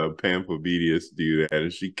a Pamphobedius do that,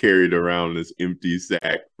 and she carried around this empty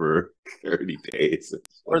sack for 30 days.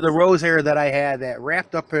 Or the rose hair that I had that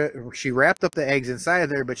she wrapped up the eggs inside of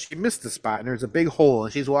there, but she missed the spot and there's a big hole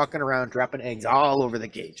and she's walking around dropping eggs all over the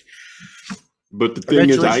cage. But the thing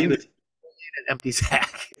is, Eventually she was in an empty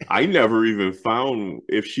sack. I never even found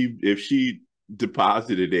if she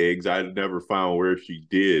deposited eggs. I never found where she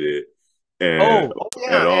did it Oh at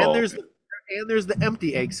yeah, all. and there's the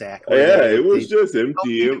empty egg sack where Yeah, it they was just don't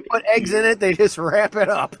empty. even put eggs in it. They just wrap it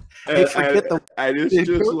up. They forget the And it's the just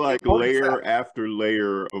important like stuff. layer after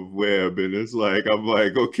layer of web, and it's like I'm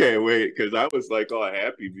like, okay, wait, because I was like all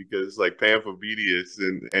happy because it's like Pamphobedius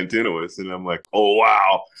and Antinous, and I'm like, oh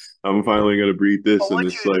wow, I'm finally gonna breed But this, and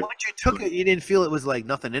it's like, once you took it, you didn't feel it was like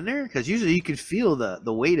nothing in there because usually you could feel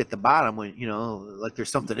the weight at the bottom when like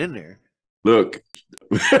there's something in there. look,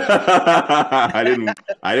 I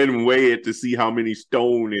didn't weigh it to see how many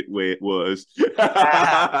stone it was.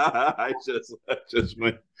 I just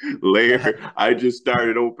went layer. I just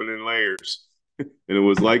started opening layers. And it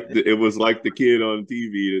was like the kid on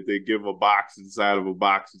TV that they give a box inside of a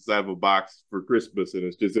box inside of a box for Christmas, and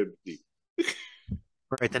it's just empty.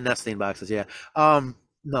 Right, the nesting boxes, yeah.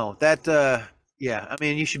 No, that yeah, I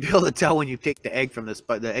mean you should be able to tell when you take the egg from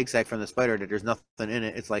the egg sac from the spider that there's nothing in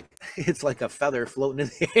it. It's like it's like a feather floating in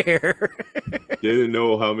the air. Didn't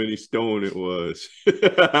know how many stone it was.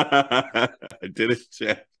 I didn't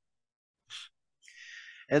check.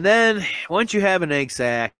 And then once you have an egg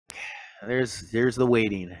sac, there's the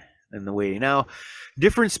waiting and the waiting. Now,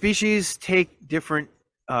 different species take different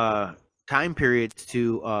time periods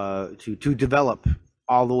to develop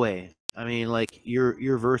all the way. I mean, like your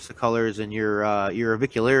versicolors and your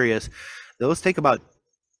avicularias, those take about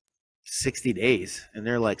 60 days, and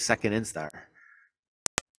they're like second instar.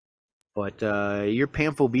 But your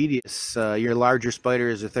Pamphobedius, your larger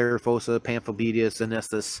spiders, Theraphosa, Pamphobedius,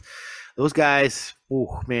 Anestus, those guys,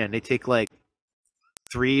 oh man, they take like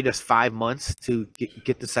 3 to 5 months to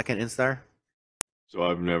get the second instar. So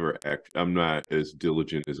I'm not as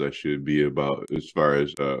diligent as I should be about as far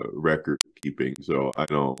as record keeping. So I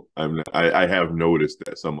don't I'm not, I have noticed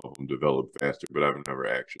that some of them develop faster, but I've never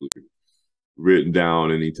actually written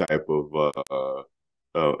down any type of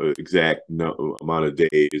exact amount of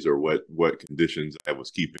days or what conditions I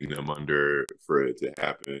was keeping them under for it to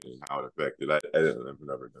happen and how it affected. I've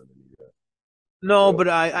never done any of that. No, So but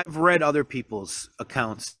I've read other people's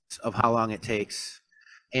accounts of how long it takes,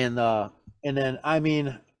 and then I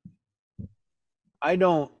mean I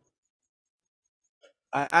don't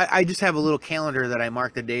I just have a little calendar that I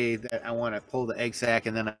mark the day that I want to pull the egg sac,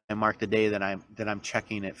 and then I mark the day that I'm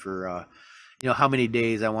checking it for how many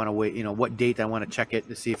days I want to wait, what date I want to check it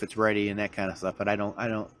to see if it's ready and that kind of stuff. But I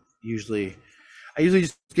don't usually I usually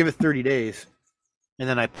just give it 30 days and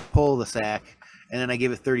then I pull the sac and then I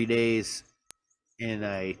give it 30 days and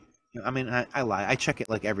I lie. I check it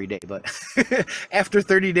like every day, but after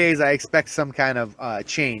 30 days, I expect some kind of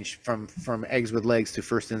change from eggs with legs to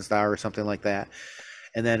first instar or something like that,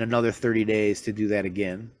 and then another 30 days to do that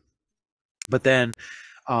again. But then,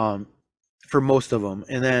 um, for most of them,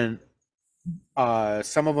 and then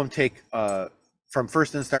some of them take from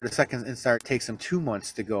first instar to second instar. It takes them 2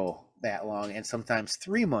 months to go that long, and sometimes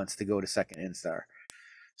 3 months to go to second instar.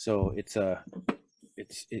 So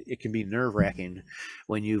it can be nerve wracking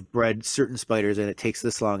when you've bred certain spiders and it takes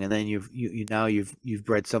this long, and then you've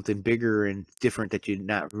bred something bigger and different that you're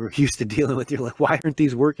not used to dealing with. You're like, why aren't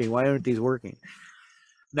these working? Why aren't these working?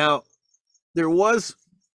 Now, I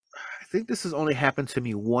think this has only happened to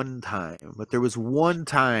me one time, but there was one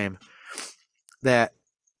time that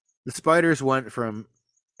the spiders went from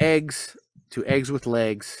eggs to eggs with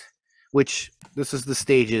legs, which this is the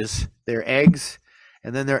stages. They're eggs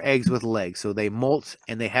and then they're eggs with legs. So they molt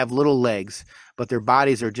and they have little legs, but their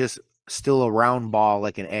bodies are just still a round ball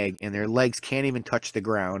like an egg, and their legs can't even touch the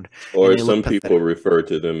ground, and or they look some people pathetic. refer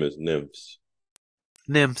to them as nymphs.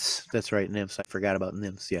 Nymphs, that's right, nymphs. I forgot about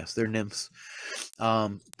nymphs. Yes, they're nymphs.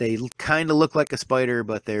 They kind of look like a spider,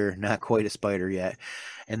 but they're not quite a spider yet.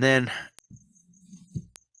 And then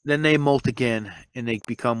they molt again and they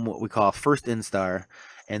become what we call first instar,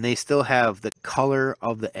 and they still have the color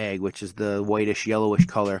of the egg, which is the whitish yellowish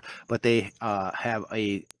color, but they have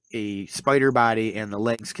a spider body and the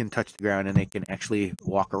legs can touch the ground and they can actually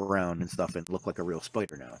walk around and stuff and look like a real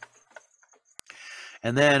spider now.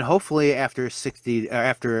 And then hopefully after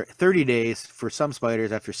 30 days for some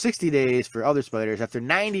spiders, after 60 days for other spiders, after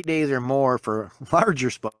 90 days or more for larger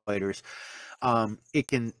spiders, it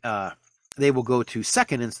can they will go to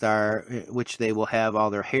second instar, which they will have all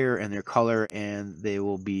their hair and their color, and they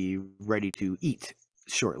will be ready to eat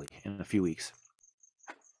shortly in a few weeks.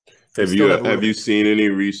 We Have still you have a have little. you seen any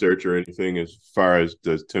research or anything as far as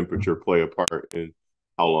does temperature play a part in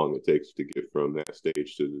how long it takes to get from that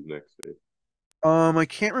stage to the next stage? I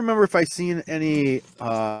can't remember if I've seen any,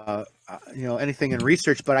 anything in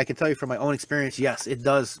research, but I can tell you from my own experience, yes, it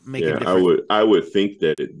does make a Yeah, difference. I would think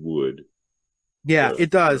that it would. Yeah, But it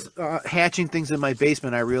does. Hatching things in my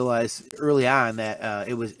basement, I realized early on that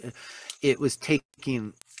it was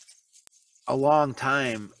taking a long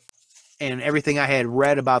time, and everything I had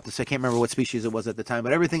read about this, I can't remember what species it was at the time,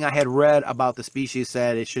 but everything I had read about the species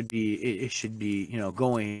said it should be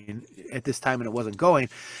going at this time, and it wasn't going.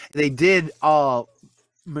 They did all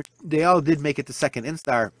they all did make it to second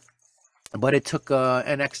instar, but it took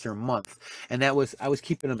an extra month, and that was I was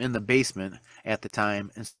keeping them in the basement at the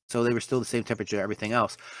time, and so they were still the same temperature, everything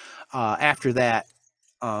else. After that,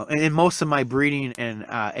 and most of my breeding and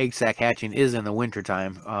egg sac hatching is in the winter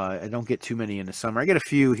time. I don't get too many in the summer. I get a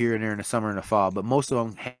few here and there in the summer and the fall, but most of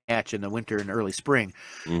them hatch in the winter and early spring.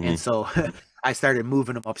 And mm-hmm. so I started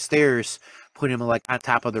moving them upstairs, putting them like on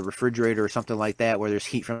top of the refrigerator or something like that, where there's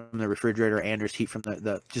heat from the refrigerator and there's heat from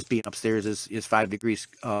the just being upstairs is 5 degrees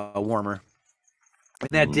warmer. And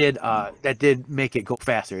that did make it go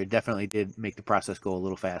faster. It definitely did make the process go a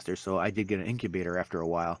little faster. So I did get an incubator after a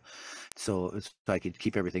while, so I could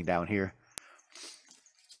keep everything down here,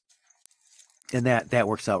 and that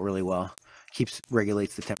works out really well.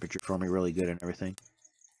 Regulates the temperature for me really good and everything.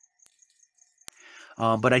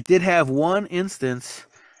 But I did have one instance,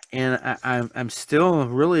 and I'm still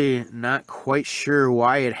really not quite sure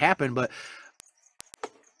why it happened. But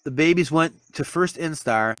the babies went to first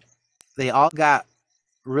instar. They all got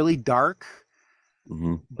really dark,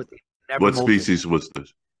 Mm-hmm. but they never What molted. species was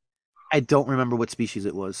this? I don't remember what species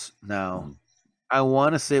it was now. Mm-hmm. I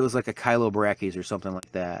want to say it was like a Chilobrachys or something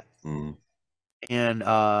like that. Mm-hmm.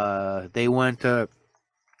 And they went to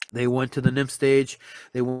the nymph stage.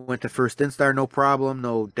 They went to first instar, no problem,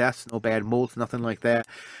 no deaths, no bad molts, nothing like that.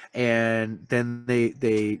 And then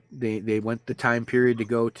they went the time period to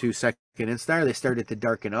go to second instar. They started to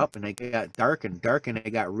darken up, and they got dark and dark, and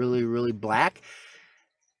they got really really black.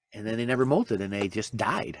 And then they never molted, and they just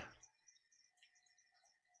died.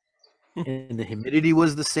 And the humidity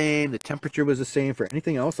was the same, the temperature was the same for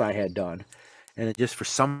anything else I had done, and it just for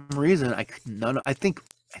some reason I think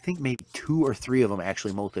maybe 2 or 3 of them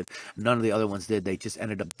actually molted. None of the other ones did. They just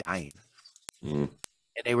ended up dying, Mm-hmm.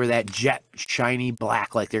 and they were that jet shiny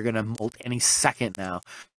black, like they're gonna molt any second now.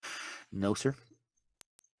 No sir,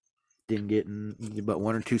 didn't get but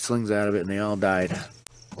 1 or 2 slings out of it, and they all died.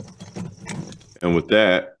 And with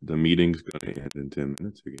that, the meeting's going to end in 10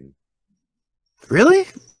 minutes again. Really?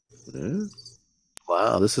 Yeah.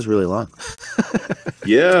 Wow, this is really long.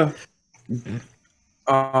 Yeah.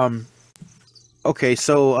 Okay,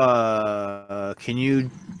 so can you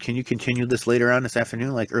continue this later on this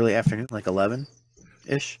afternoon, like early afternoon, like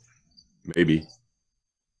 11-ish? Maybe.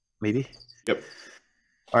 Maybe. Yep.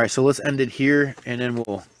 All right, so let's end it here, and then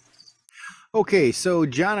we'll. Okay, so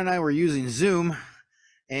John and I were using Zoom,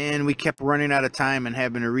 and we kept running out of time and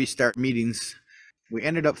having to restart meetings. We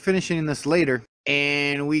ended up finishing this later,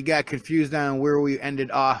 and we got confused on where we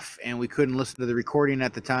ended off, and we couldn't listen to the recording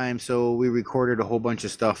at the time, so we recorded a whole bunch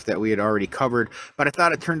of stuff that we had already covered, but I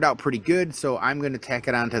thought it turned out pretty good, so I'm going to tack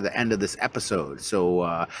it on to the end of this episode.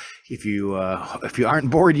 So if you aren't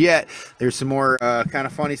bored yet, there's some more kind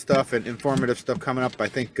of funny stuff and informative stuff coming up. I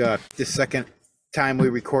think this second time we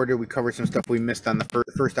recorded, we covered some stuff we missed on the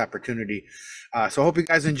first opportunity. So I hope you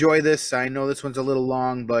guys enjoy this. I know this one's a little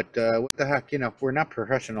long, but what the heck, we're not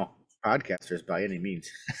professional podcasters by any means.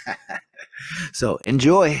 So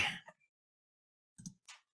enjoy.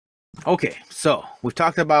 Okay, so we've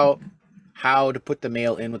talked about how to put the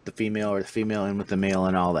male in with the female or the female in with the male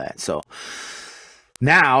and all that. So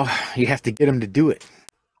now you have to get them to do it.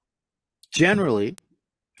 Generally,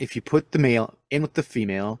 if you put the male in with the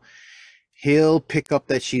female, he'll pick up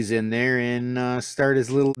that she's in there and start his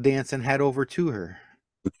little dance and head over to her.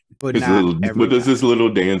 But not every What does time. this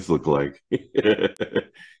little dance look like?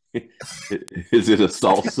 Is it a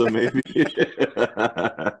salsa, maybe?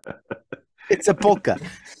 It's a polka.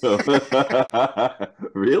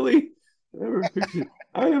 Really?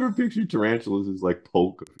 I never pictured tarantulas as like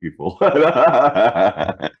polka people.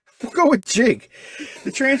 We'll go with jig.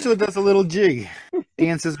 The tarantula does a little jig,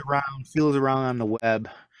 dances around, feels around on the web,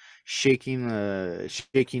 shaking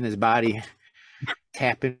his body,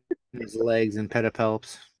 tapping his legs and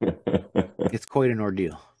pedipalps. It's quite an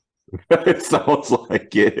ordeal. It sounds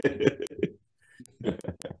like it.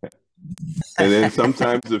 And then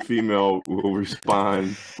sometimes the female will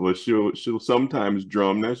respond. Well, she'll sometimes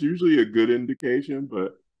drum. That's usually a good indication,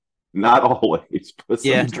 but not always. But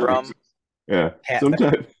Yeah, sometimes, drum, yeah, tap.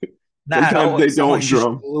 Not sometimes they always. don't Someone's just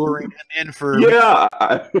drum. luring him in for me. Yeah,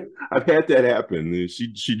 I've had that happen.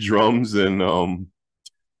 She drums and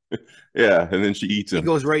yeah, and then she eats He him.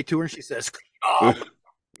 goes right to her and she says, "Oh,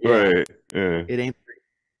 yeah, Right. Yeah. it ain't."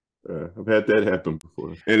 I've had that happen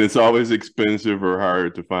before, and it's always expensive or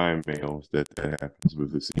hard to find males that happens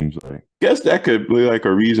with. It seems like. Guess that could be like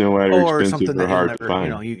a reason why they're Or expensive something or that you'll hard to never,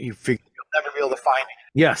 find. you figure you'll never be able to find it.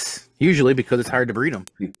 Yes, usually because it's hard to breed them.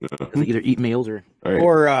 Because they either eat males Right.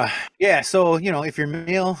 or yeah. So if your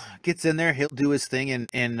male gets in there, he'll do his thing,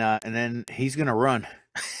 and then he's gonna run.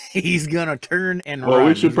 He's gonna turn and Well, we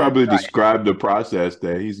run. should He's gonna probably try. describe the process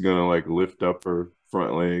that he's gonna like lift up her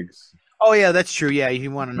front legs. Oh yeah, that's true. Yeah,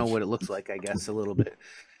 you want to know what it looks like, I guess, a little bit.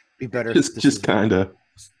 Be better if this Just is kind of.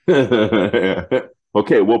 Yeah.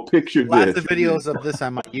 Okay, well, picture lots this. of videos of this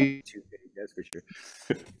on my YouTube page. That's for sure.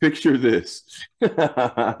 Picture this.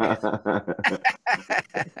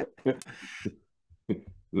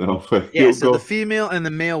 No, but Yeah, he'll so the go female and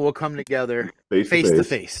the male will come together face to face to face.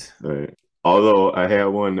 face. Right. Although I had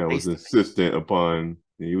one that was Face to face. insistent upon,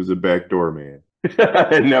 he was a backdoor man.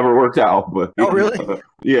 It never worked out, but Oh, really?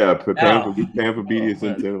 yeah, Oh, Pamphobedius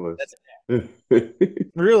well, intellus. that's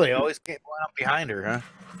really always came going up behind her, huh?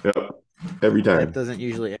 Yep, every That time. doesn't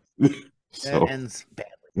usually that So, ends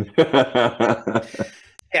badly.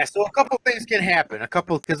 Yeah, so a couple things can happen. A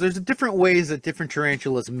couple because there's different ways that different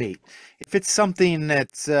tarantulas mate. If it's something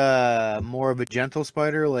that's more of a gentle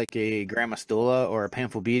spider, like a grammostola or a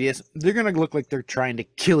pamphobedius, they're gonna look like they're trying to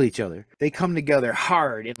kill each other. They come together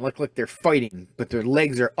hard and look like they're fighting, but their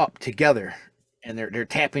legs are up together, and they're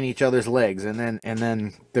tapping each other's legs, and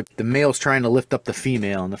then the male's trying to lift up the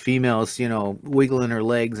female, and the female's wiggling her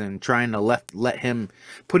legs and trying to let him,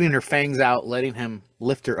 putting her fangs out, letting him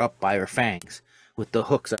lift her up by her fangs with the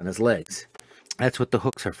hooks on his legs. That's what the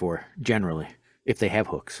hooks are for, generally, if they have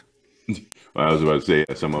hooks. I was about to say,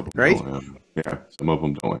 yeah, some of them Right? don't have them. Yeah, some of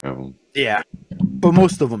them don't have them. Yeah. But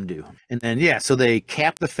most of them do. And then, yeah, so they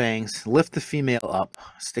cap the fangs, lift the female up,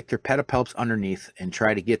 stick their pedipalps underneath, and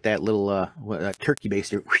try to get that little turkey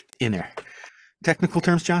baster in there. Technical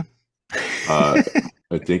terms, John? Uh,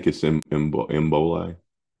 I think it's emboli,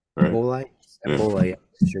 right? Emboli? Yeah. Emboli,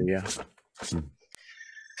 yeah. Sure, yeah.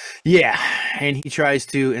 Yeah, and he tries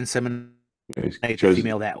to inseminate the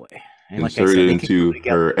female that way. And like I insert said, it they can into come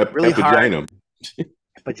together her really hard. epiginum.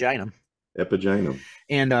 Epiginum. Epiginum.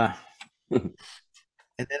 And and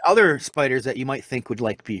then other spiders that you might think would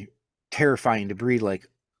like be terrifying to breed, like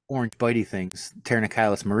orange bitey things,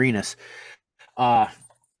 Pteranodactylus marinus,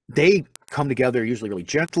 they come together usually really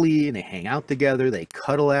gently, and they hang out together. They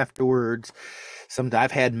cuddle afterwards.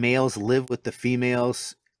 I've had males live with the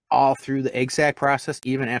females all through the egg sac process,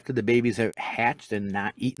 even after the babies have hatched and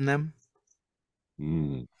not eaten them.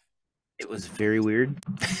 Mm. It was very weird.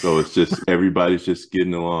 So it's just everybody's just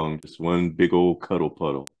getting along, just one big old cuddle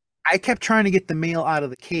puddle. I kept trying to get the male out of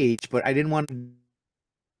the cage, but I didn't want to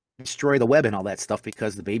destroy the web and all that stuff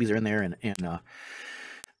because the babies are in there, and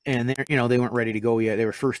they're they weren't ready to go yet. They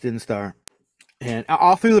were first instar. And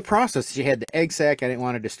all through the process, she had the egg sac. I didn't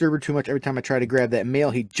want to disturb her too much. Every time I tried to grab that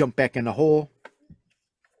male, he'd jump back in the hole.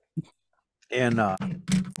 And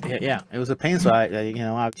yeah, it was a pain. So I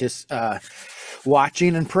was just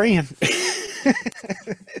watching and praying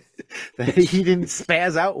that he didn't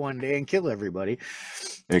spaz out one day and kill everybody.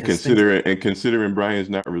 And considering Brian's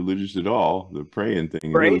not religious at all, the praying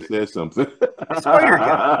thing really says something. Spider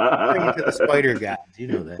God, praying to the spider gods. You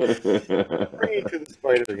know that. Praying to the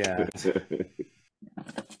spider gods.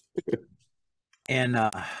 And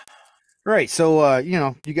right, so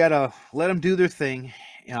you gotta let them do their thing.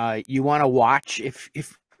 You want to watch if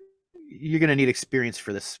you're gonna need experience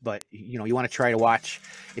for this, but you want to try to watch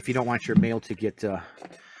if you don't want your male to get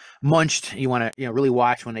munched. You want to really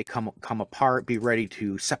watch when they come apart. Be ready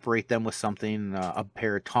to separate them with something, a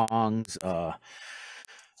pair of tongs.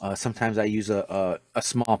 Sometimes I use a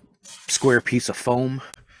small square piece of foam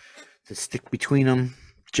to stick between them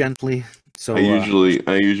gently. So I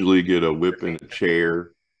usually get a whip and a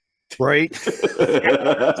chair. Right.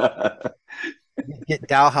 Get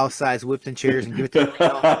dollhouse size whips and chairs and give it to the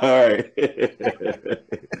male. All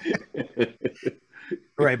right.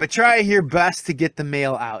 Right, but try your best to get the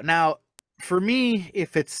male out. Now, for me,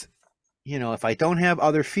 if it's if I don't have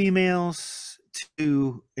other females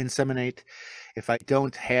to inseminate, if I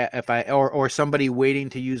don't have, if I or somebody waiting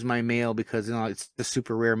to use my mail because it's a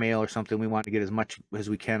super rare mail or something, we want to get as much as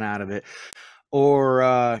we can out of it.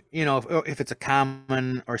 Or if it's a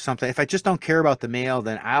common or something, if I just don't care about the mail,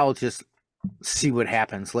 then I'll just see what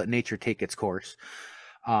happens, let nature take its course.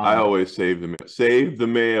 I um always save the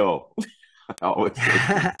mail. I always save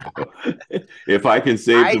the mail. If I can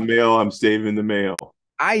save I the mail, I'm saving the mail.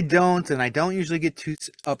 I don't, and I don't usually get too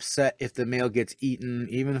upset if the mail gets eaten,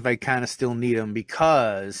 even if I kind of still need them,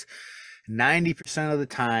 because 90% of the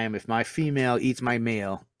time, if my female eats my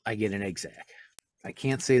mail, I get an egg sac. I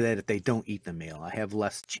can't say that if they don't eat the mail. I have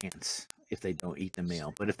less chance if they don't eat the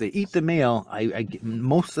mail. But if they eat the mail, I get,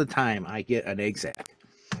 most of the time I get an egg sac.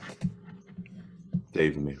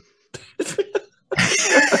 Save the mail.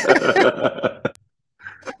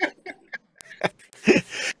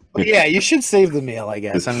 But yeah, you should save the mail, I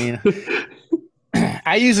guess. I mean,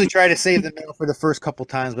 I usually try to save the male for the first couple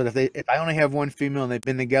times, but if I only have one female and they've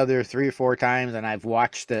been together 3 or 4 times and I've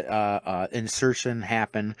watched the insertion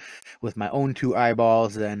happen with my own 2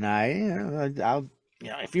 eyeballs, then I'll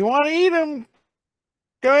if you want to eat them,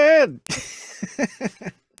 go ahead.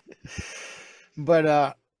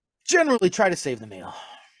 But generally try to save the male,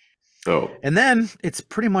 Oh, and then it's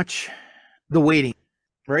pretty much the waiting,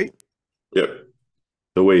 right? yep.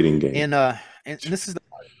 The waiting game. And this is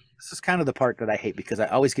kind of the part that I hate because I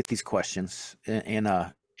always get these questions,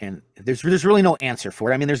 and there's really no answer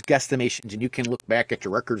for it. I mean, there's guesstimations, and you can look back at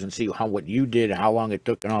your records and see what you did and how long it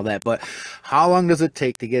took and all that. But how long does it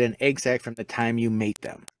take to get an egg sac from the time you mate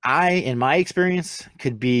them? In my experience,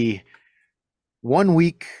 could be 1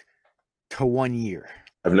 week to 1 year.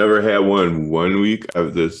 I've never had one week.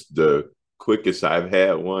 Of this, the quickest I've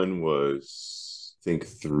had one was I think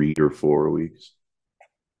 3 or 4 weeks.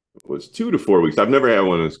 It was 2 to 4 weeks. I've never had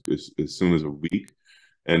one as soon as a week,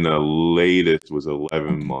 and the latest was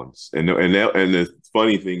 11 months. And the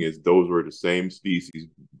funny thing is, those were the same species,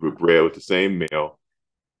 bred with the same male,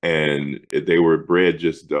 and they were bred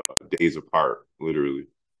just days apart, literally.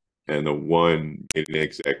 And the one made an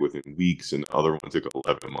egg sac within weeks, and the other one took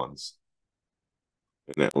 11 months.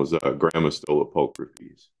 And that was Grandma stole a poker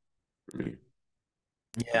piece for me.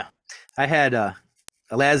 Yeah, I had a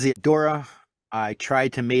Laziadora. I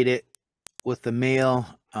tried to mate it with the male,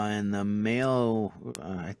 and the male,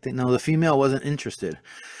 I think, no, the female wasn't interested.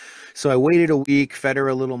 So I waited a week, fed her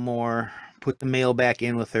a little more, put the male back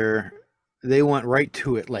in with her. They went right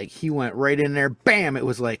to it. Like he went right in there. Bam! It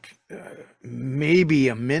was like maybe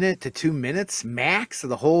a minute to 2 minutes max of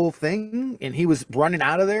the whole thing, and he was running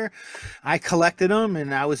out of there. I collected them,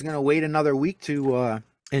 and I was gonna wait another week to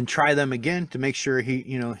and try them again to make sure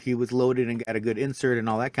he was loaded and got a good insert and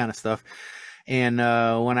all that kind of stuff. And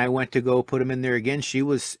when I went to go put him in there again, she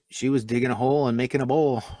was digging a hole and making a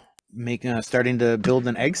bowl, making starting to build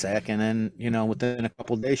an egg sac, and then within a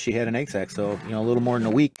couple of days she had an egg sac. So a little more than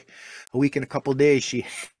a week and a couple of days she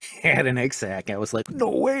had an egg sac. I was like, no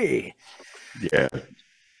way. Yeah,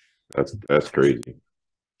 that's crazy.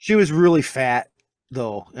 She was really fat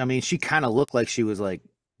though. I mean, she kind of looked like she was like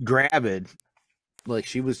gravid, like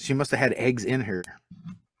she must have had eggs in her,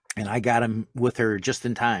 and I got him with her just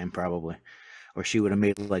in time probably, or she would have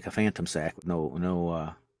made like a phantom sac with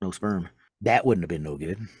no sperm. That wouldn't have been no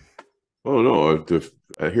good. Oh no,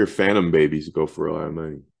 I hear phantom babies go for a lot of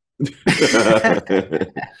money.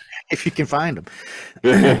 If you can find them.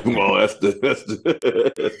 Well, that's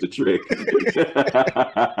the trick.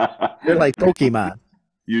 They're like Pokemon.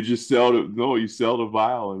 You just sell the no, you sell the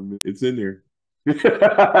vial and it's in there.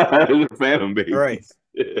 They're phantom Right. babies.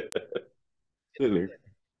 It's in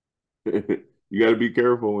there. You got to be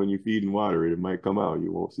careful when you're feeding water. It might come out.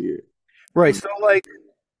 You won't see it. Right. So like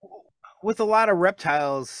with a lot of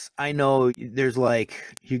reptiles, I know there's like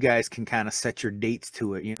you guys can kind of set your dates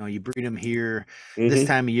to it. You breed them here this Hmm.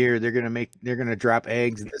 time of year. They're gonna drop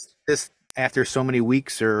eggs this after so many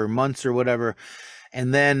weeks or months or whatever,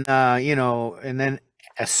 and then and then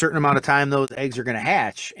a certain amount of time those eggs are gonna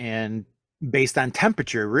hatch, and based on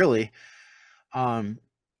temperature, really. Um,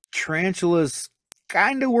 Tarantulas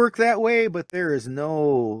kind of work that way, but there is no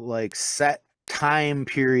like set time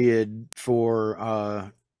period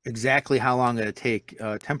for exactly how long it'll take.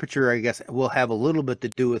 Temperature, I guess, will have a little bit to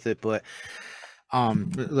do with it, but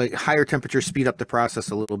like higher temperatures speed up the process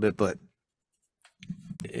a little bit, but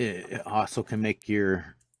it also can make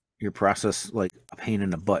your process like a pain in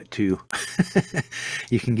the butt too.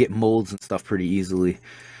 You can get molds and stuff pretty easily.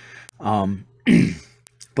 Um,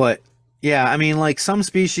 but yeah, I mean, like some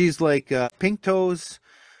species, like pink toes,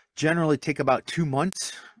 generally take about 2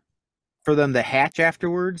 months for them to hatch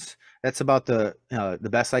afterwards. That's about the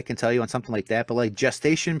best I can tell you on something like that. But like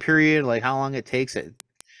gestation period, like how long it takes,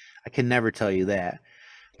 I can never tell you that.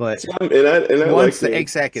 But And I once like the to egg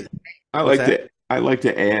sac is, I what's like that? to I like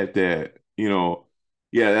to add that,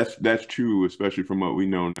 yeah, that's true, especially from what we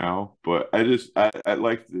know now. But I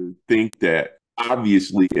like to think that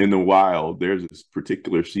obviously in the wild there's this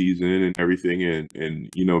particular season and everything, and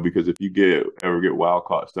because if you ever get wild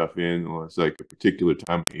caught stuff in, well, it's like a particular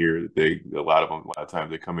time of year that a lot of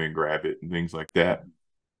times they come in and grab it and things like that.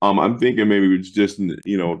 I'm thinking maybe it's just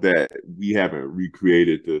that we haven't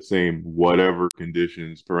recreated the same whatever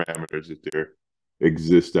conditions parameters that there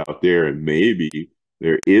exist out there, and maybe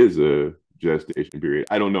there is a gestation period.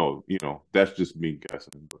 I don't know. That's just me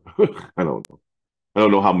guessing. But I don't know. I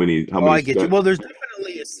don't know how Oh, many I get you. studies. Well, there's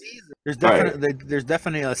definitely a season. Right. There's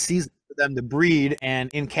definitely a season for them to breed, and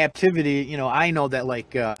in captivity, I know that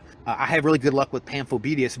like I have really good luck with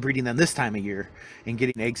Pamphobedius breeding them this time of year and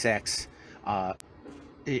getting egg sacs uh,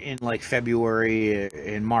 in like February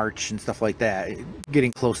and March and stuff like that,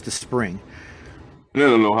 getting close to spring. And I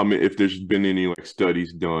don't know how many if there's been any like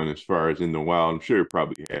studies done as far as in the wild. I'm sure it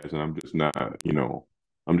probably has, and I'm just not.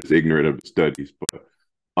 I'm just ignorant of the studies. But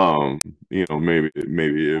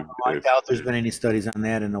maybe I if doubt there's been any studies on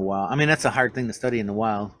that in a while. I mean, that's a hard thing to study in the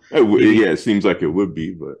wild. yeah, Maybe, it seems like it would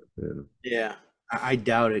be, but yeah, I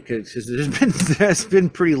doubt it because there's been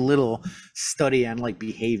pretty little study on like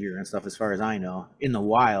behavior and stuff as far as I know in the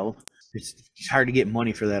wild. It's hard to get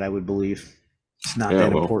money for that. I would believe it's not yeah.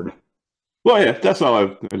 that Well, important. well, yeah. That's all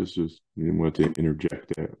I just wanted to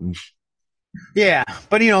interject that. Yeah,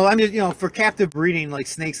 but I'm just for captive breeding like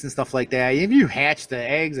snakes and stuff like that. If you hatch the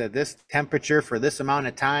eggs at this temperature for this amount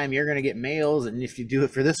of time, you're gonna get males, and if you do it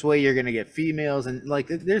for this way, you're gonna get females. And like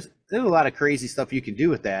there's a lot of crazy stuff you can do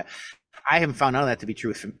with that. I haven't found none of that to be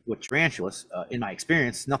true with tarantulas in my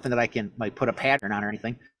experience. Nothing that I can like put a pattern on or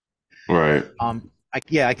anything. Right. I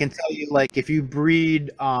can tell you like if you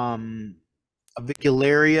breed a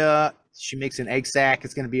vicularia, she makes an egg sac.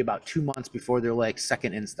 It's gonna be about 2 months before they're like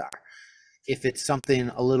second instar. If it's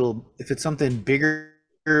something bigger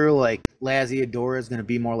like Laziodora is going to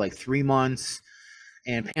be more like 3 months,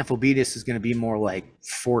 and Pamphobedus is going to be more like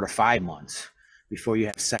 4 to 5 months before you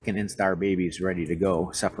have second instar babies ready to go,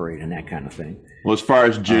 separate and that kind of thing. Well,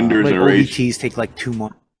 Like OBTs take like 2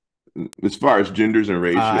 months. as far as genders and I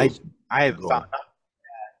ratios I haven't found go,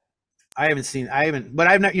 I haven't, but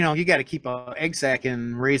I've not. You got to keep a egg sac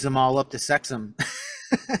and raise them all up to sex them.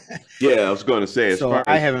 yeah, I was going to say as So far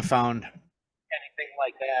I as haven't found anything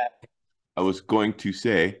like that. I was going to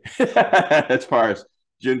say, as far as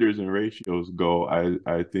genders and ratios go,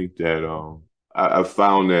 I think that I've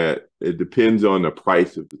found that it depends on the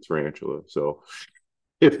price of the tarantula. So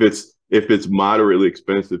if it's moderately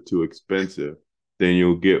expensive to expensive, then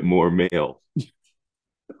you'll get more males,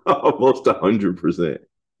 almost 100%.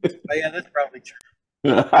 Oh yeah, that's probably true.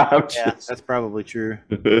 I'm Yeah, just, that's probably true.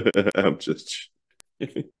 I'm just.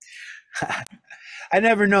 I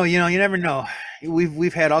never know. You never know.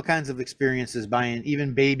 We've had all kinds of experiences buying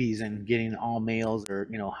even babies and getting all males, or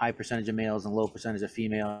high percentage of males and low percentage of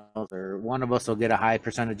females, or one of us will get a high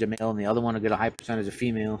percentage of male and the other one will get a high percentage of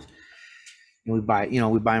females. And we buy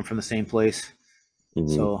them from the same place, Mhm.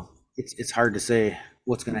 so it's hard to say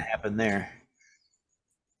what's going to happen there.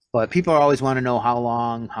 But people always want to know how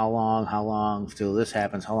long till this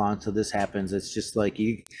happens, how long till this happens. It's just like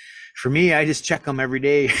for me, I just check them every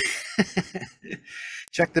day.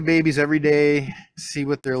 Check the babies every day, see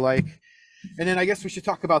what they're like. And then I guess we should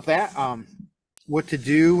talk about that. What to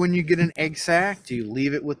do when you get an egg sac? Do you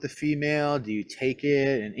leave it with the female? Do you take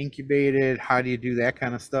it and incubate it? How do you do that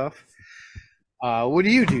kind of stuff? What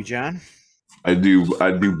do you do, John? I do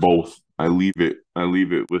both. I leave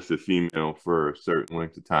it with the female for a certain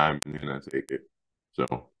length of time and then I take it. So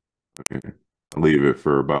I mean, I leave it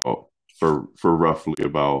for roughly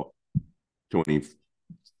about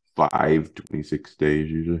 25, 26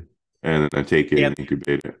 days usually. And then I take it Yep. and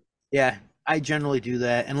incubate it. Yeah, I generally do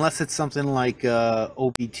that unless it's something like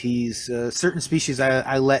OBTs. Certain species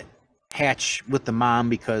I let hatch with the mom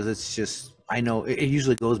because it's just I know it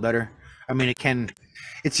usually goes better. I mean,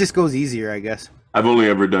 it just goes easier, I guess. I've only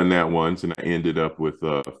ever done that once and I ended up with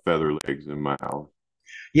feather legs in my house.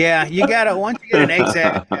 Yeah, you gotta once you get an egg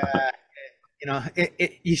sac,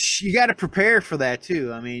 you got to prepare for that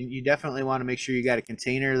too. I mean, you definitely want to make sure you got a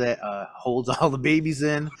container that holds all the babies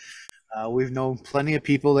in. We've known plenty of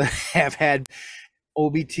people that have had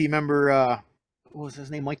OBT member. What was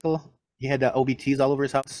his name? Michael. He had OBTs all over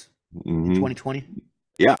his house in Hmm. 2020.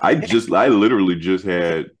 Yeah, I literally just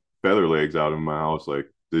had feather legs out in my house like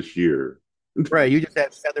this year. Right. You just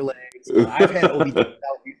have feather legs. I've had OBTs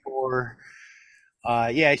out before.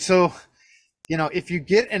 Yeah. So if you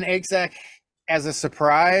get an egg sac as a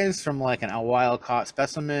surprise from like a wild caught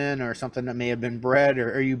specimen or something that may have been bred,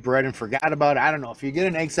 or you bred and forgot about it. I don't know. If you get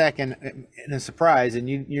an egg sac in a surprise, and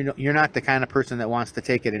you're not the kind of person that wants to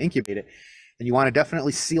take it and incubate it, then you want to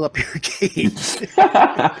definitely seal up your cage.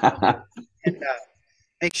 And,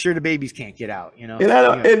 make sure the babies can't get out. You know, And I you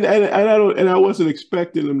don't, know. and I don't, and I wasn't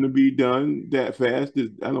expecting them to be done that fast.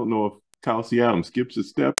 I don't know if calcium skips a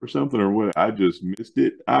step or something or what. I just missed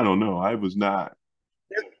it. I don't know. I was not.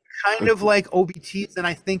 They're kind of like OBTs, and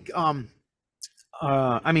I think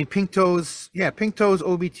I mean pink toes, yeah, pink toes,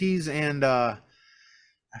 OBTs, and I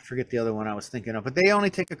forget the other one I was thinking of, but they only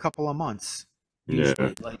take a couple of months Yeah,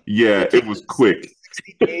 usually. Like they yeah. It take was like quick.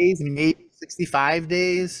 60 days, maybe 65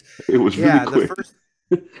 days. It was really Yeah, the quick. first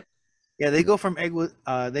yeah, they go from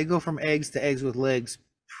eggs to eggs with legs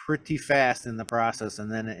pretty fast in the process,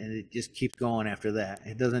 and then it just keeps going after that.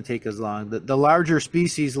 It doesn't take as long. The larger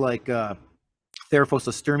species like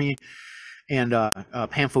Theraphosa and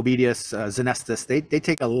Pamphobedius zenestus, they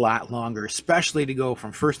take a lot longer, especially to go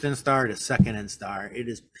from first instar to second instar. It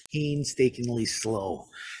is painstakingly slow.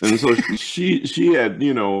 And so she had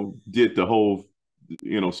did the whole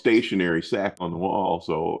stationary sack on the wall.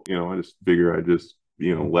 So I just figure I just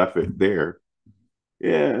left it there.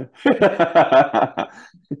 Yeah.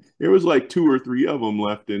 There was like two or three of them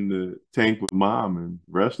left in the tank with mom, and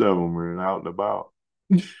the rest of them were out and about.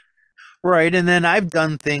 Right, and then I've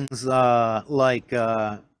done things like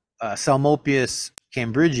Salmopius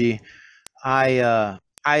cambridgei. I uh,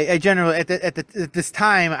 I generally at this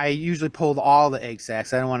time I usually pulled all the egg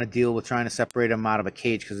sacs. I don't want to deal with trying to separate them out of a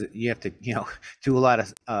cage because you have to do a lot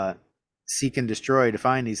of seek and destroy to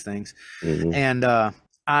find these things. Mhm. And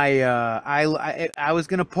I was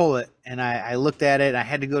gonna pull it, and I looked at it. I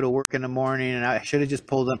had to go to work in the morning, and I should have just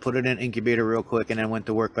pulled it, put it in incubator real quick, and then went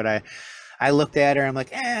to work. But I looked at her. I'm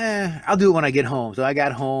like, I'll do it when I get home. So I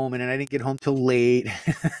got home, and then I didn't get home till late.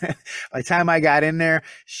 By the time I got in there,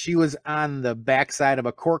 she was on the backside of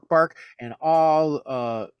a cork bark, and all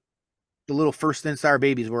the little first instar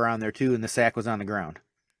babies were on there too, and the sack was on the ground.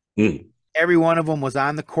 Mm. Every one of them was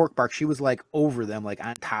on the cork bark. She was like over them, like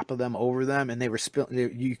on top of them, over them, and they were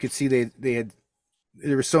spilling. You could see they had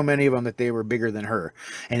there were so many of them that they were bigger than her,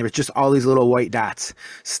 and there was just all these little white dots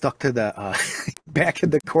stuck to the back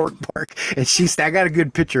of the cork bark. And I got a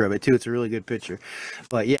good picture of it too. It's a really good picture.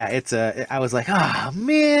 But yeah, I was like, oh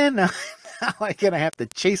man, now I gonna have to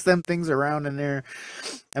chase them things around in there.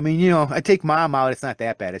 I mean, I take mom out. It's not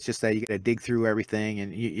that bad. It's just that you got to dig through everything,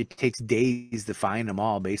 and it takes days to find them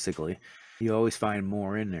all. Basically, you always find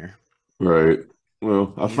more in there. Right.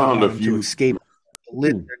 Well, I You don't found want a them to few. escape. The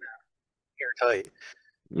lids Hmm. are airtight.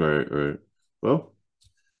 Right, right. Well,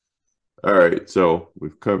 all right. So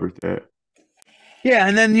we've covered that. Yeah,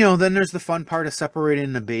 and then then there's the fun part of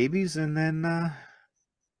separating the babies, and then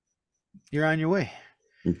you're on your way.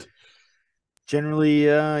 Generally,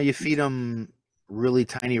 you feed them really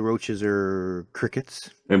tiny roaches or crickets.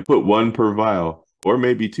 And put one per vial, or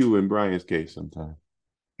maybe two in Brian's case sometime.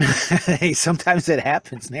 Hey, sometimes it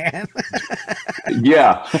happens, man.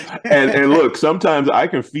 Yeah, and look, sometimes I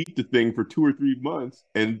can feed the thing for 2 or 3 months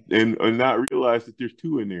and not realize that there's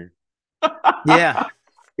two in there. Yeah.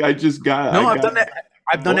 I No, I've got done that.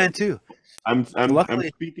 I've done what? that too. I'm Luckily.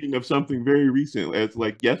 speaking of something very recent. It's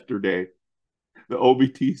like yesterday, the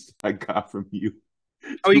OBTs I got from you.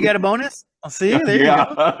 Oh, you Two, got a bonus? I'll see. yeah, There you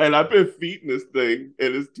yeah, go. and I've been feeding this thing,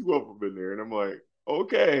 and there's two of them in there, and I'm like,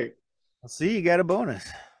 okay, I'll see. You got a bonus.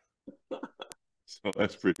 so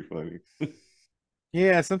that's pretty funny.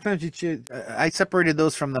 Yeah, sometimes I separated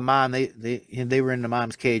those from the mom. They were in the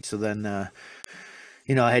mom's cage, so then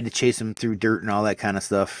I had to chase them through dirt and all that kind of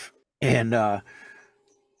stuff. And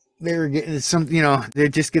they were getting they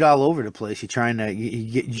just get all over the place. You're trying to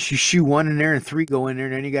you shoot one in there and three go in there,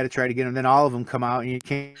 and then you got to try to get them. Then all of them come out, and you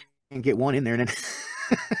can't get one in there. And then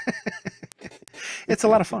it's a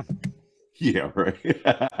lot of fun. Yeah, right.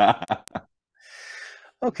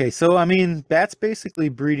 Okay, so I mean that's basically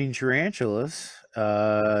breeding tarantulas.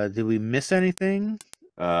 Did we miss anything?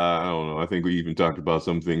 I don't know. I think we even talked about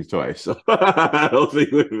some things twice, so I don't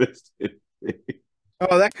think we missed anything.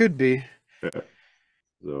 Oh, that could be. Yeah.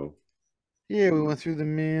 So, Yeah, we went through the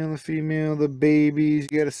male, the female, the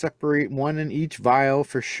babies. You got to separate one in each vial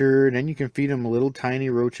for sure. And then you can feed them little tiny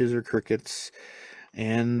roaches or crickets.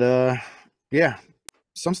 And yeah,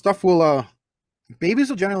 some stuff will babies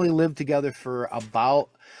will generally live together for about,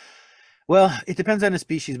 well, it depends on the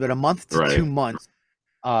species, but a month to right. 2 months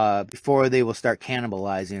before they will start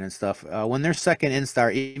cannibalizing and stuff. When they're second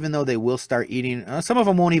instar, even though they will start eating, some of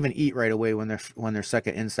them won't even eat right away when they're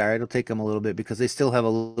second instar. It'll take them a little bit because they still have a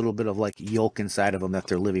little bit of like yolk inside of them that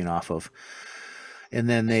they're living off of. And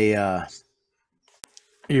then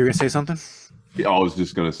You're gonna say something? Yeah, I was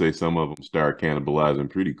just gonna say some of them start cannibalizing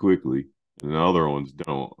pretty quickly, and the other ones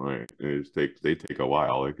don't. Right? They take a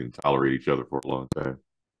while. They can tolerate each other for a long time.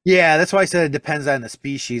 Yeah, that's why I said it depends on the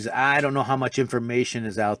species. I don't know how much information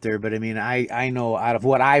is out there, but I mean, I know out of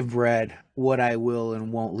what I've read, what I will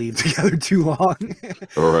and won't leave together too long.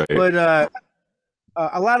 All right. But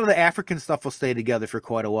a lot of the African stuff will stay together for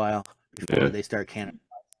quite a while before Yeah. they start cannibalizing.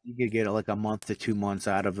 You could get like a month to 2 months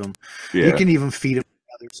out of them. You Yeah. can even feed them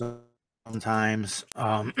together sometimes,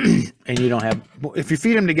 and you don't have. If you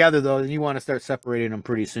feed them together though, then you want to start separating them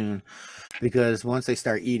pretty soon because once they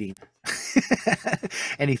start eating,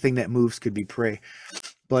 anything that moves could be prey.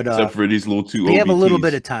 But Except for these little two you have a little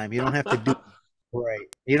bit OBTs. of time. You don't have to do right.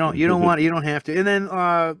 You don't have to. And then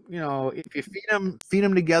if you feed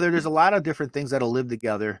them together, there's a lot of different things that'll live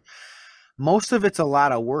together. Most of it's a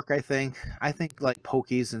lot of work, I think. I think like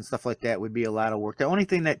pokies and stuff like that would be a lot of work. The only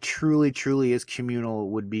thing that truly is communal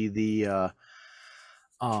would be the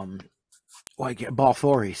um like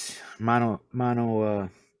balforis, I've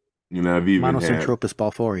even had Monocentropas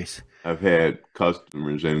balforis. I've had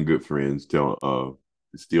customers and good friends tell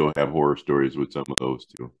still have horror stories with some of those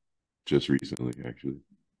too. Just recently, actually.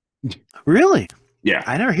 Really? Yeah,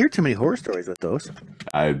 I never hear too many horror stories with those.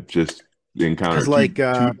 I've just Because encountered like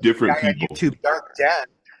two different guy on people, YouTube, Dark Den.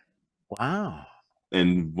 Wow.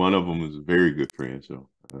 and one of them was a very good friend. So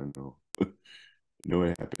I don't know, know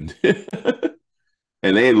what happened.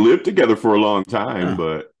 And they had lived together for a long time, Huh.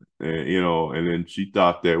 but and then she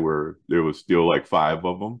thought there was still like five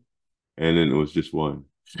of them, and then it was just one.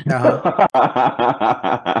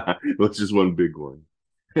 Uh-huh. It was just one big one.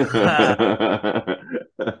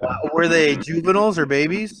 Were they juveniles or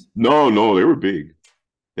babies? No, no, they were big.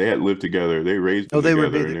 They had lived together. They raised Oh, them they were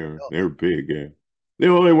together, big. and They were they adults. were big. Yeah, they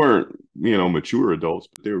weren't mature adults,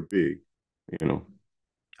 but they were big. You know,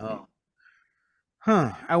 Oh.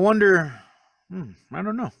 Huh. I wonder. I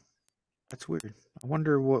don't know. That's weird. I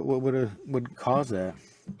wonder what would cause that.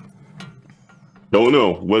 don't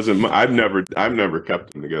know. Wasn't my, I've never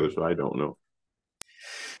kept them together, so I don't know.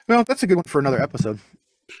 Well, that's a good one for another episode.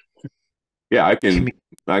 Yeah, Commu-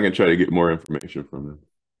 I can try to get more information from them.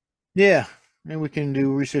 Yeah. And we can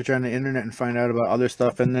do research on the internet and find out about other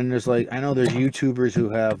stuff. And then there's like I know there's YouTubers who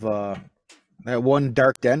have that one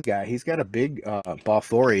Dark Den guy. He's got a big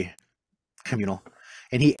Balfouri communal,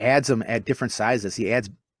 and he adds them at different sizes. He adds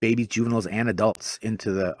babies, juveniles, and adults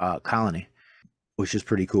into the colony, which is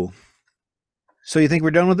pretty cool. So you think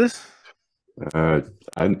we're done with this? Uh,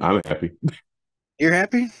 I'm happy. You're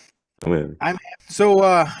happy? I'm happy. I'm happy.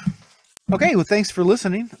 So okay, well thanks for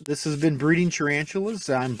listening. This has been Breeding Tarantulas.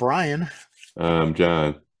 I'm Brian,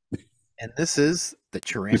 John, and this is the the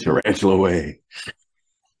Tarantula. tarantula way.